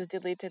 and I just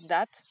deleted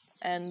that,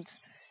 and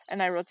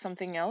I wrote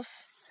something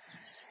else.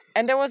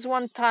 And there was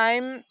one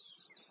time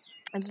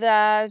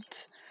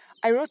that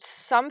I wrote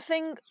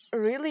something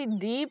really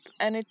deep,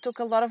 and it took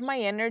a lot of my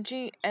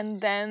energy, and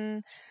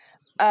then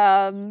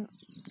um,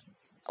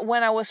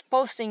 when I was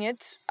posting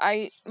it,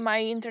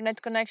 my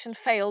internet connection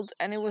failed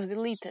and it was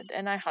deleted,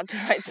 and I had to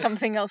write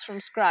something else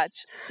from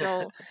scratch.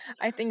 So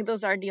I think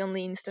those are the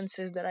only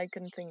instances that I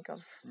can think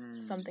of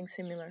something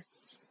similar.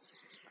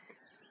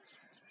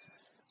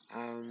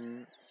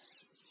 Um,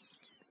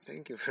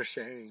 Thank you for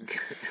sharing.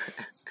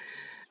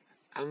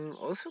 I'm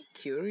also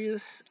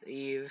curious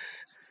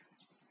if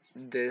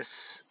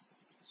this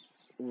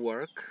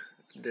work,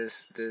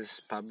 this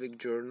public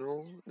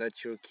journal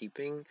that you're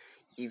keeping,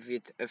 if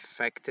it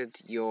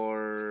affected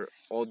your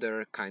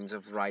other kinds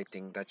of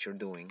writing that you're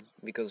doing,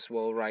 because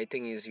well,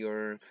 writing is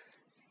your,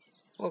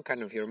 well,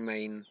 kind of your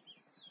main,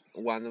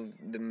 one of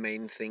the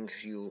main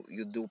things you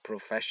do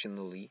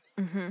professionally.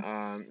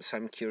 Mm-hmm. So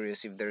I'm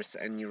curious if there's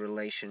any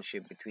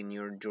relationship between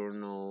your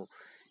journal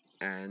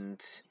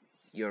and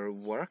your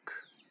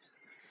work.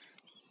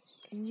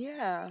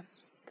 Yeah,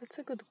 that's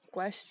a good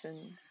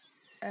question.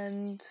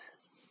 And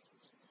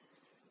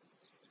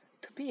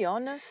to be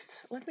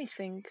honest, let me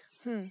think.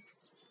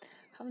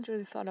 Haven't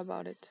really thought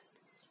about it.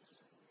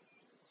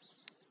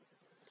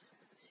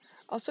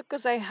 Also,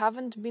 because I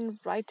haven't been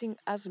writing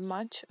as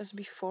much as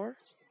before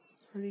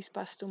for these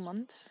past 2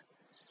 months.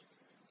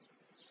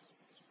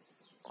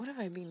 What have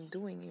I been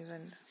doing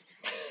even?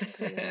 I don't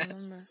really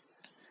remember.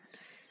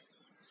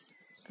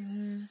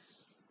 Mm,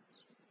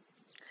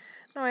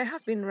 no, I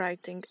have been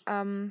writing.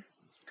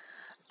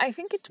 I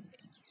think it.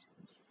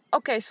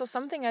 Okay, so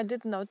something I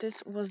did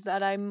notice was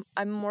that I'm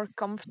more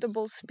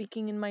comfortable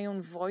speaking in my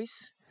own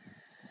voice,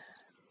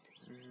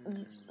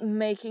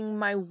 making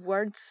my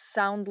words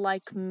sound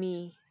like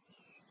me,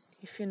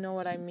 if you know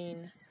what I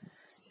mean.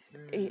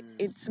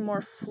 It's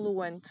more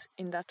fluent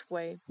in that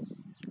way.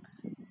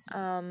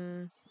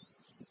 Um,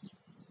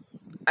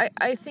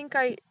 I think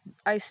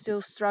I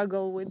still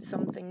struggle with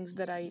some things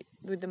that I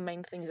with the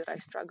main things that I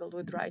struggled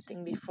with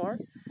writing before.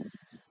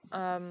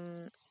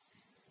 Um,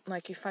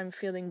 like if I'm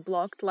feeling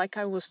blocked, like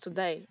I was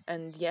today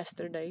and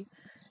yesterday,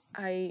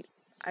 I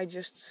I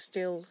just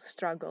still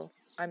struggle.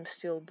 I'm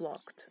still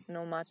blocked,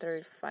 no matter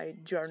if I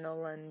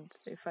journal and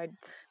if I,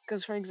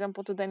 because for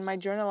example today in my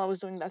journal I was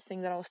doing that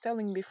thing that I was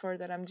telling before,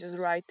 that I'm just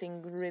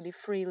writing really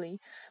freely,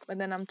 but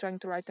then I'm trying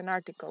to write an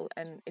article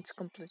and it's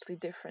completely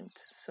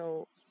different.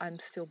 So I'm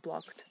still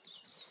blocked.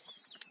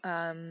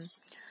 Um,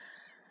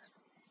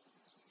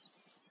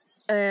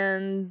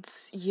 and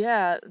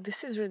yeah,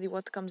 this is really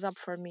what comes up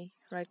for me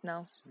right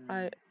now.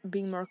 I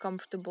being more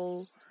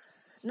comfortable,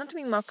 not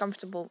being more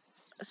comfortable,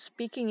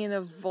 speaking in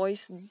a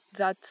voice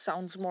that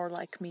sounds more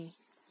like me.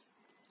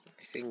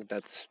 I think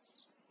that's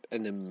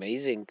an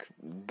amazing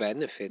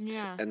benefit,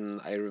 Yeah.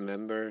 and I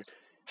remember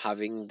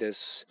having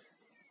this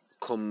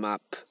come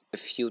up a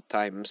few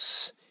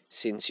times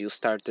since you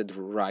started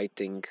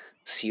writing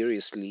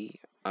seriously,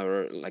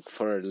 or like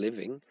for a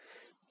living.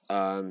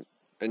 um,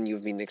 and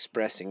you've been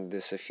expressing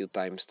this a few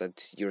times,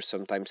 that you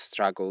sometimes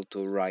struggle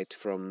to write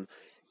from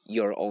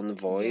your own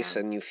voice,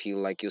 Yeah. and you feel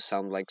like you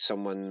sound like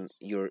someone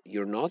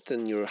you're not,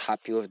 and you're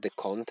happy with the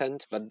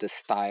content, but the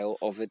style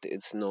of it,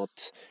 it's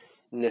not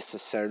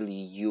necessarily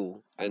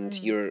you, and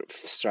Mm. you're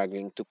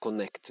struggling to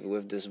connect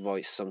with this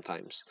voice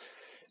sometimes.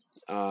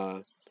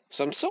 uh,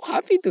 so I'm so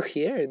happy to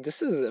hear,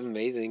 this is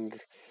amazing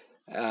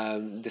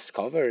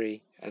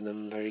discovery, and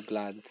I'm very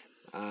glad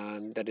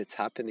that it's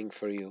happening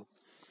for you.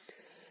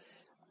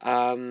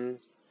 um,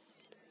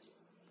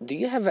 do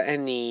you have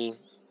any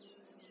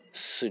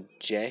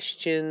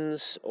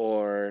suggestions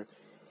or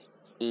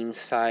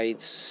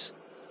insights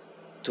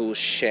to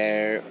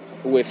share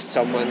with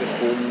someone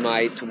who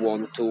might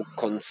want to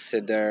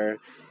consider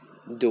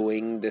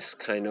doing this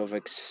kind of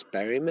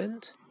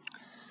experiment?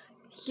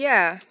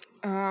 Yeah.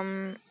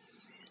 Um,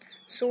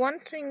 so one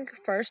thing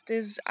first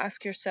is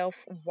ask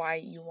yourself why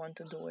you want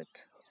to do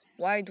it.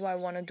 Why do I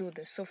want to do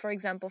this? So for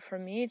example, for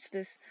me it's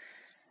this,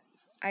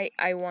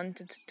 I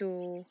wanted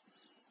to,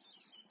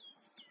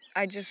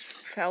 I just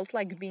felt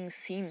like being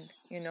seen,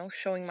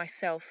 showing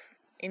myself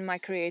in my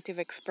creative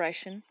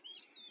expression,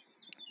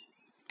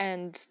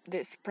 and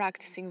this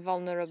practicing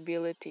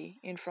vulnerability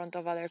in front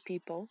of other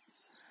people,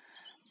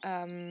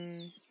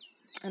 and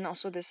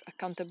also this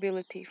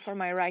accountability for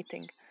my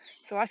writing.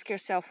 So ask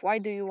yourself, why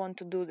do you want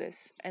to do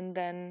this? And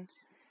then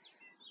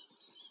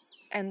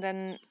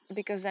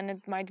because then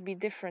it might be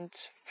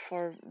different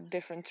for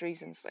different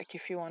reasons. Like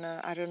if you want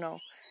to, I don't know,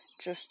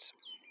 just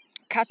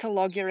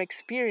catalog your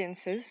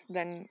experiences,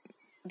 then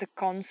the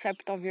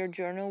concept of your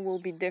journal will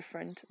be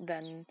different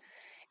than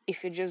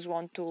if you just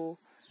want to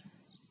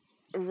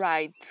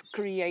write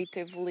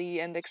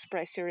creatively and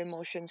express your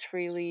emotions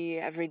freely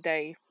every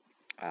day.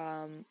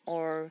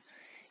 Or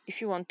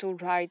if you want to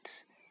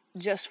write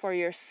just for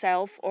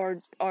yourself,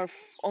 or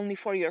only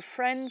for your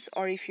friends,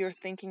 or if you're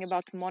thinking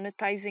about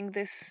monetizing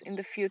this in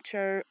the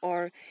future,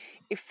 or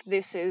if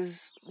this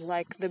is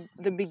like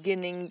the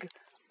beginning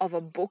of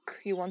a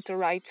book you want to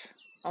write,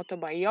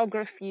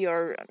 autobiography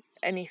or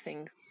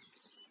anything.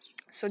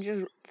 So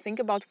just think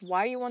about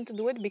why you want to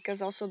do it,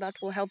 because also that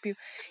will help you,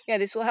 yeah,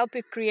 this will help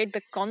you create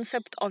the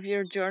concept of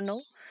your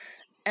journal,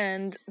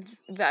 and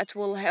that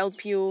will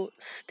help you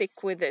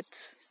stick with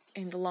it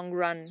in the long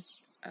run,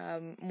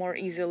 more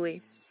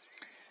easily.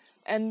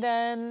 And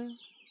then,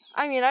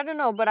 I mean, I don't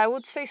know, but I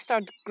would say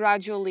start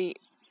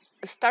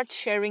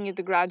sharing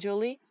it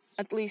gradually.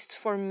 At least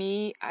for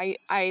me,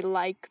 I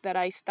like that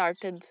I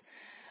started.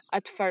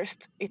 At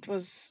first it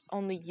was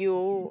only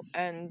you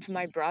and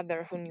my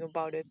brother who knew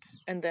about it,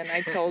 and then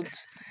I told,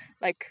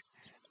 like,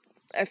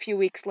 a few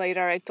weeks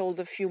later I told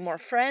a few more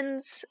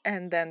friends,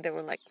 and then there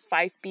were like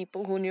 5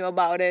 people who knew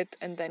about it,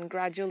 and then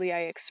gradually I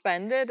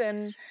expanded.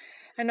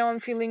 And now I'm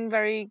feeling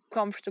very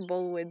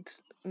comfortable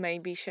with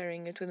maybe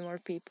sharing it with more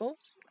people.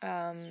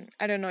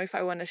 I don't know if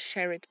I want to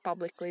share it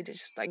publicly,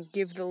 just like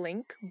give the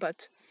link,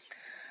 but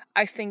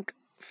I think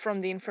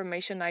from the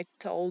information I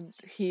told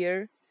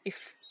here,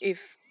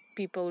 if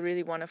people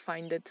really want to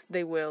find it,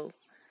 they will.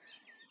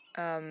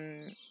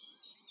 Um,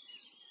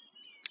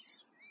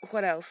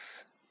 what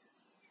else?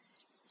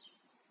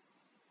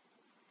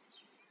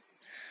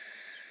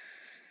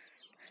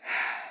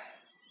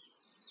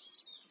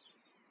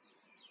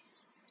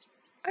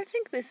 I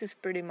think this is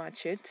pretty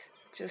much it.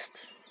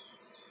 Just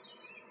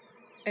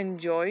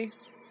enjoy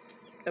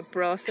the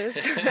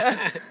process.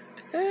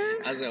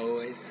 As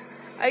always.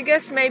 I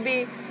guess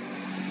maybe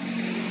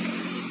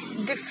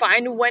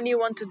define when you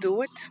want to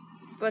do it,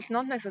 but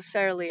not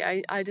necessarily.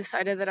 I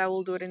decided that I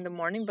will do it in the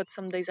morning, but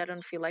some days I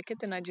don't feel like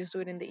it and I just do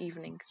it in the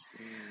evening.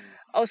 Mm.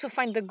 Also,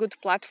 find a good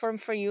platform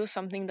for you,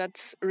 something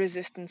that's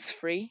resistance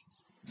free.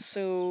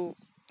 So,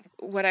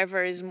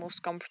 whatever is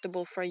most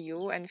comfortable for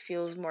you and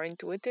feels more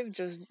intuitive,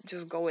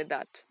 just go with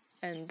that.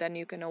 And then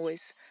you can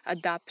always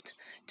adapt.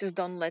 Just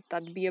don't let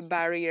that be a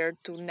barrier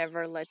to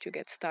never let you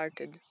get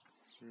started.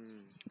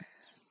 Mm.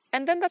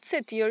 And then that's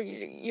it.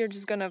 You're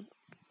just gonna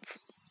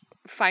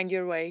find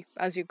your way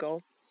as you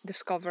go,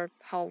 discover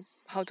how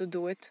to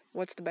do it,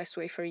 what's the best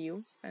way for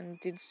you, and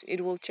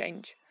it will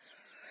change.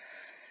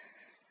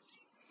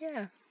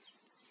 Yeah.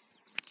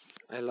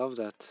 I love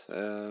that.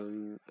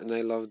 And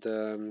I love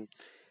the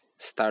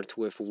start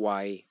with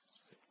why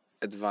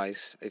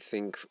advice. I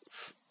think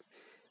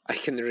I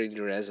can really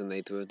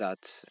resonate with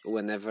that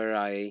whenever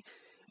I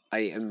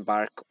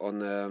embark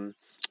on a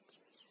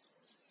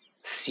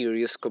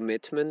serious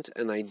commitment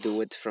and I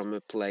do it from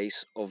a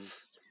place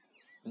of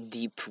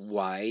deep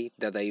why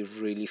that I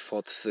really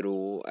thought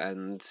through,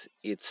 and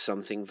it's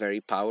something very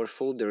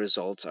powerful. The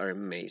results are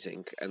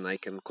amazing and I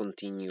can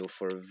continue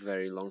for a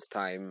very long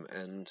time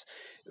and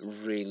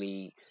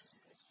really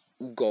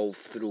go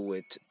through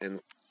it and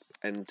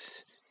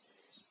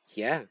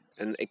yeah,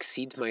 and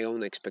exceed my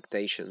own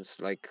expectations,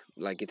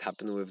 like it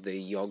happened with the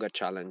yoga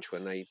challenge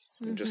when I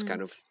just Mm-hmm.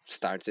 kind of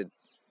started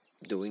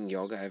doing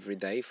yoga every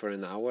day for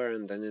an hour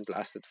and then it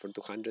lasted for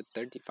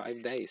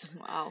 235 days.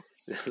 Wow.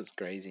 That's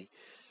crazy.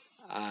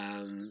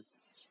 um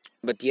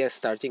but yes,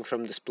 starting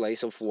from this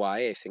place of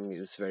why I think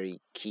is very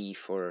key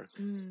for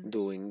Mm,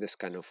 doing this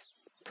kind of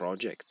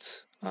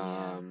projects.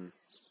 yeah.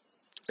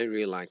 I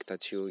really like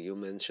that you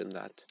mentioned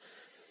that.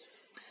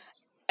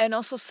 And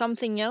also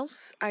something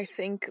else I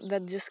think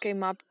that just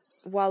came up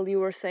while you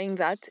were saying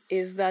that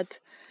is that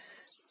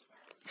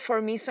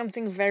for me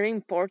something very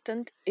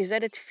important is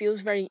that it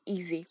feels very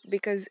easy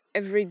because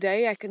every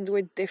day I can do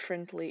it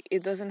differently.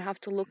 It doesn't have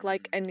to look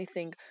like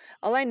anything.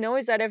 All I know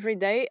is that every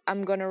day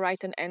I'm going to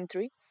write an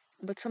entry,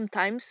 but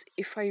sometimes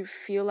if I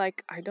feel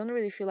like I don't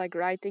really feel like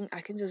writing,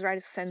 I can just write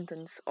a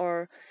sentence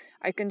or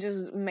I can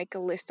just make a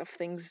list of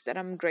things that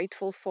I'm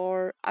grateful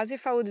for as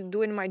if I would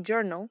do in my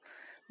journal,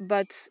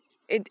 but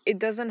it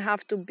doesn't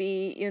have to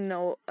be,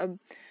 a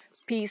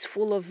piece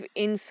full of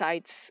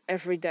insights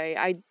every day.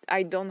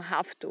 I don't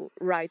have to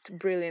write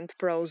brilliant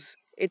prose.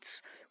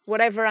 It's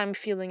whatever I'm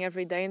feeling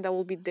every day, and that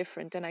will be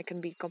different, and I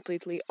can be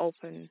completely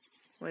open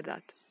with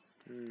that.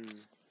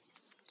 Mm,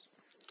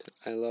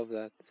 I love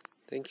that.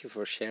 Thank you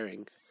for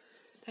sharing.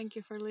 Thank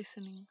you for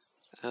listening.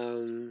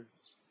 um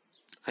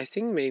I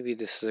think maybe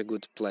this is a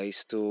good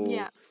place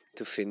Yeah,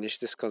 to finish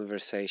this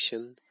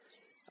conversation.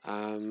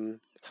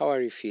 How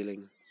are you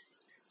feeling?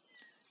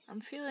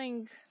 I'm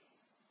feeling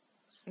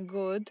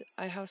good.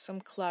 I have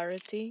some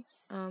clarity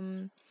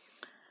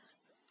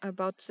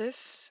about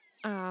this.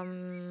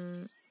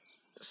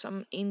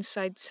 Some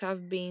insights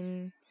have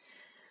been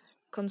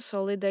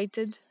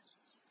consolidated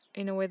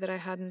in a way that I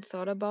hadn't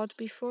thought about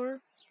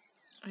before,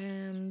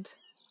 and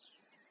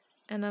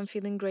I'm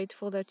feeling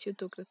grateful that you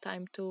took the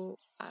time to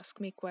ask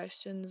me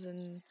questions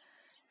and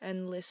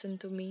listen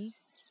to me,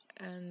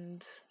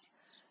 and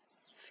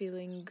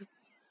feeling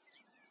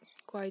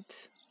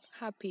quite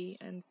happy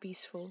and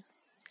peaceful.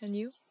 And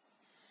you?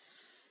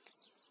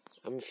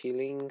 I'm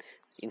feeling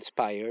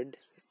inspired.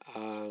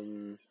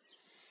 Um,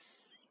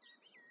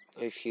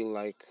 I feel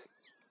like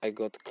I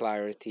got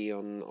clarity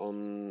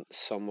on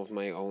some of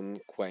my own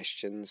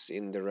questions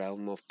in the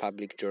realm of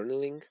public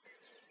journaling.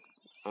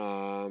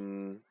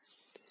 Um,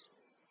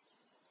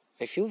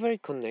 I feel very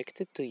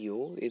connected to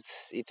you.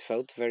 It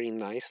felt very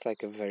nice,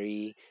 like a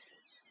very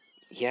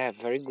yeah,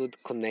 very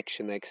good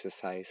connection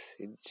exercise.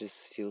 It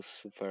just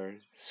feels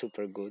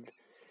super good.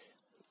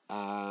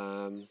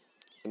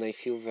 And I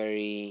feel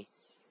very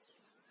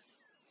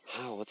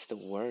what's the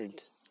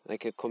word?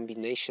 Like a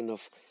combination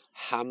of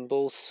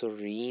humble,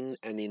 serene,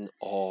 and in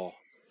awe.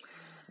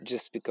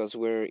 Just because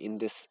we're in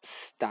this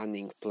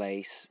stunning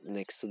place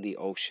next to the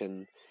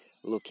ocean,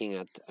 looking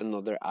at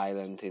another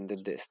island in the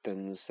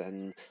distance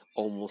and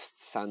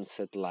almost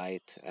sunset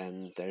light,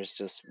 and there's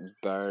just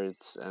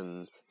birds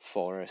and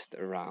forest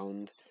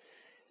around.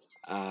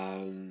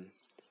 Um,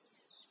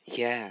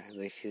 yeah,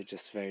 and I feel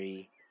just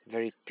very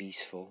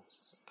peaceful.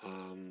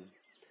 Um,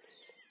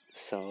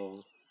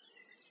 so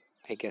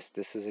I guess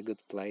this is a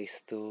good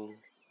place to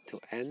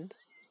end.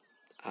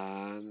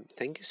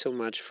 Thank you so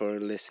much for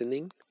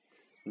listening,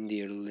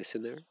 dear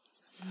listener.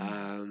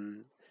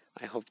 Um,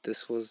 I hope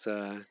this was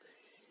an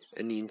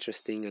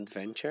interesting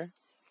adventure.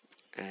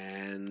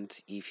 And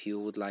if you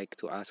would like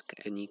to ask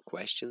any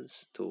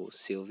questions to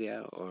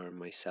Sylvia or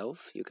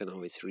myself, you can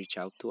always reach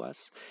out to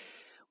us.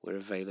 We're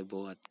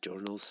available at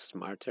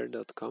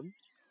journalsmarter.com.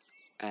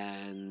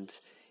 And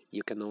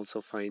you can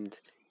also find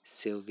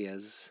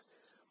Sylvia's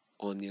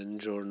onion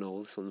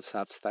journals on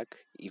Substack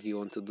if you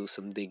want to do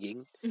some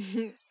digging.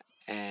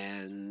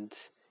 And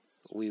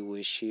we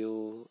wish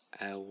you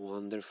a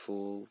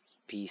wonderful,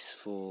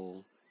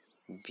 peaceful,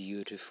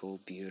 beautiful,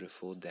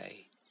 beautiful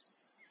day.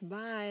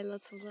 Bye.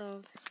 Lots of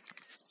love.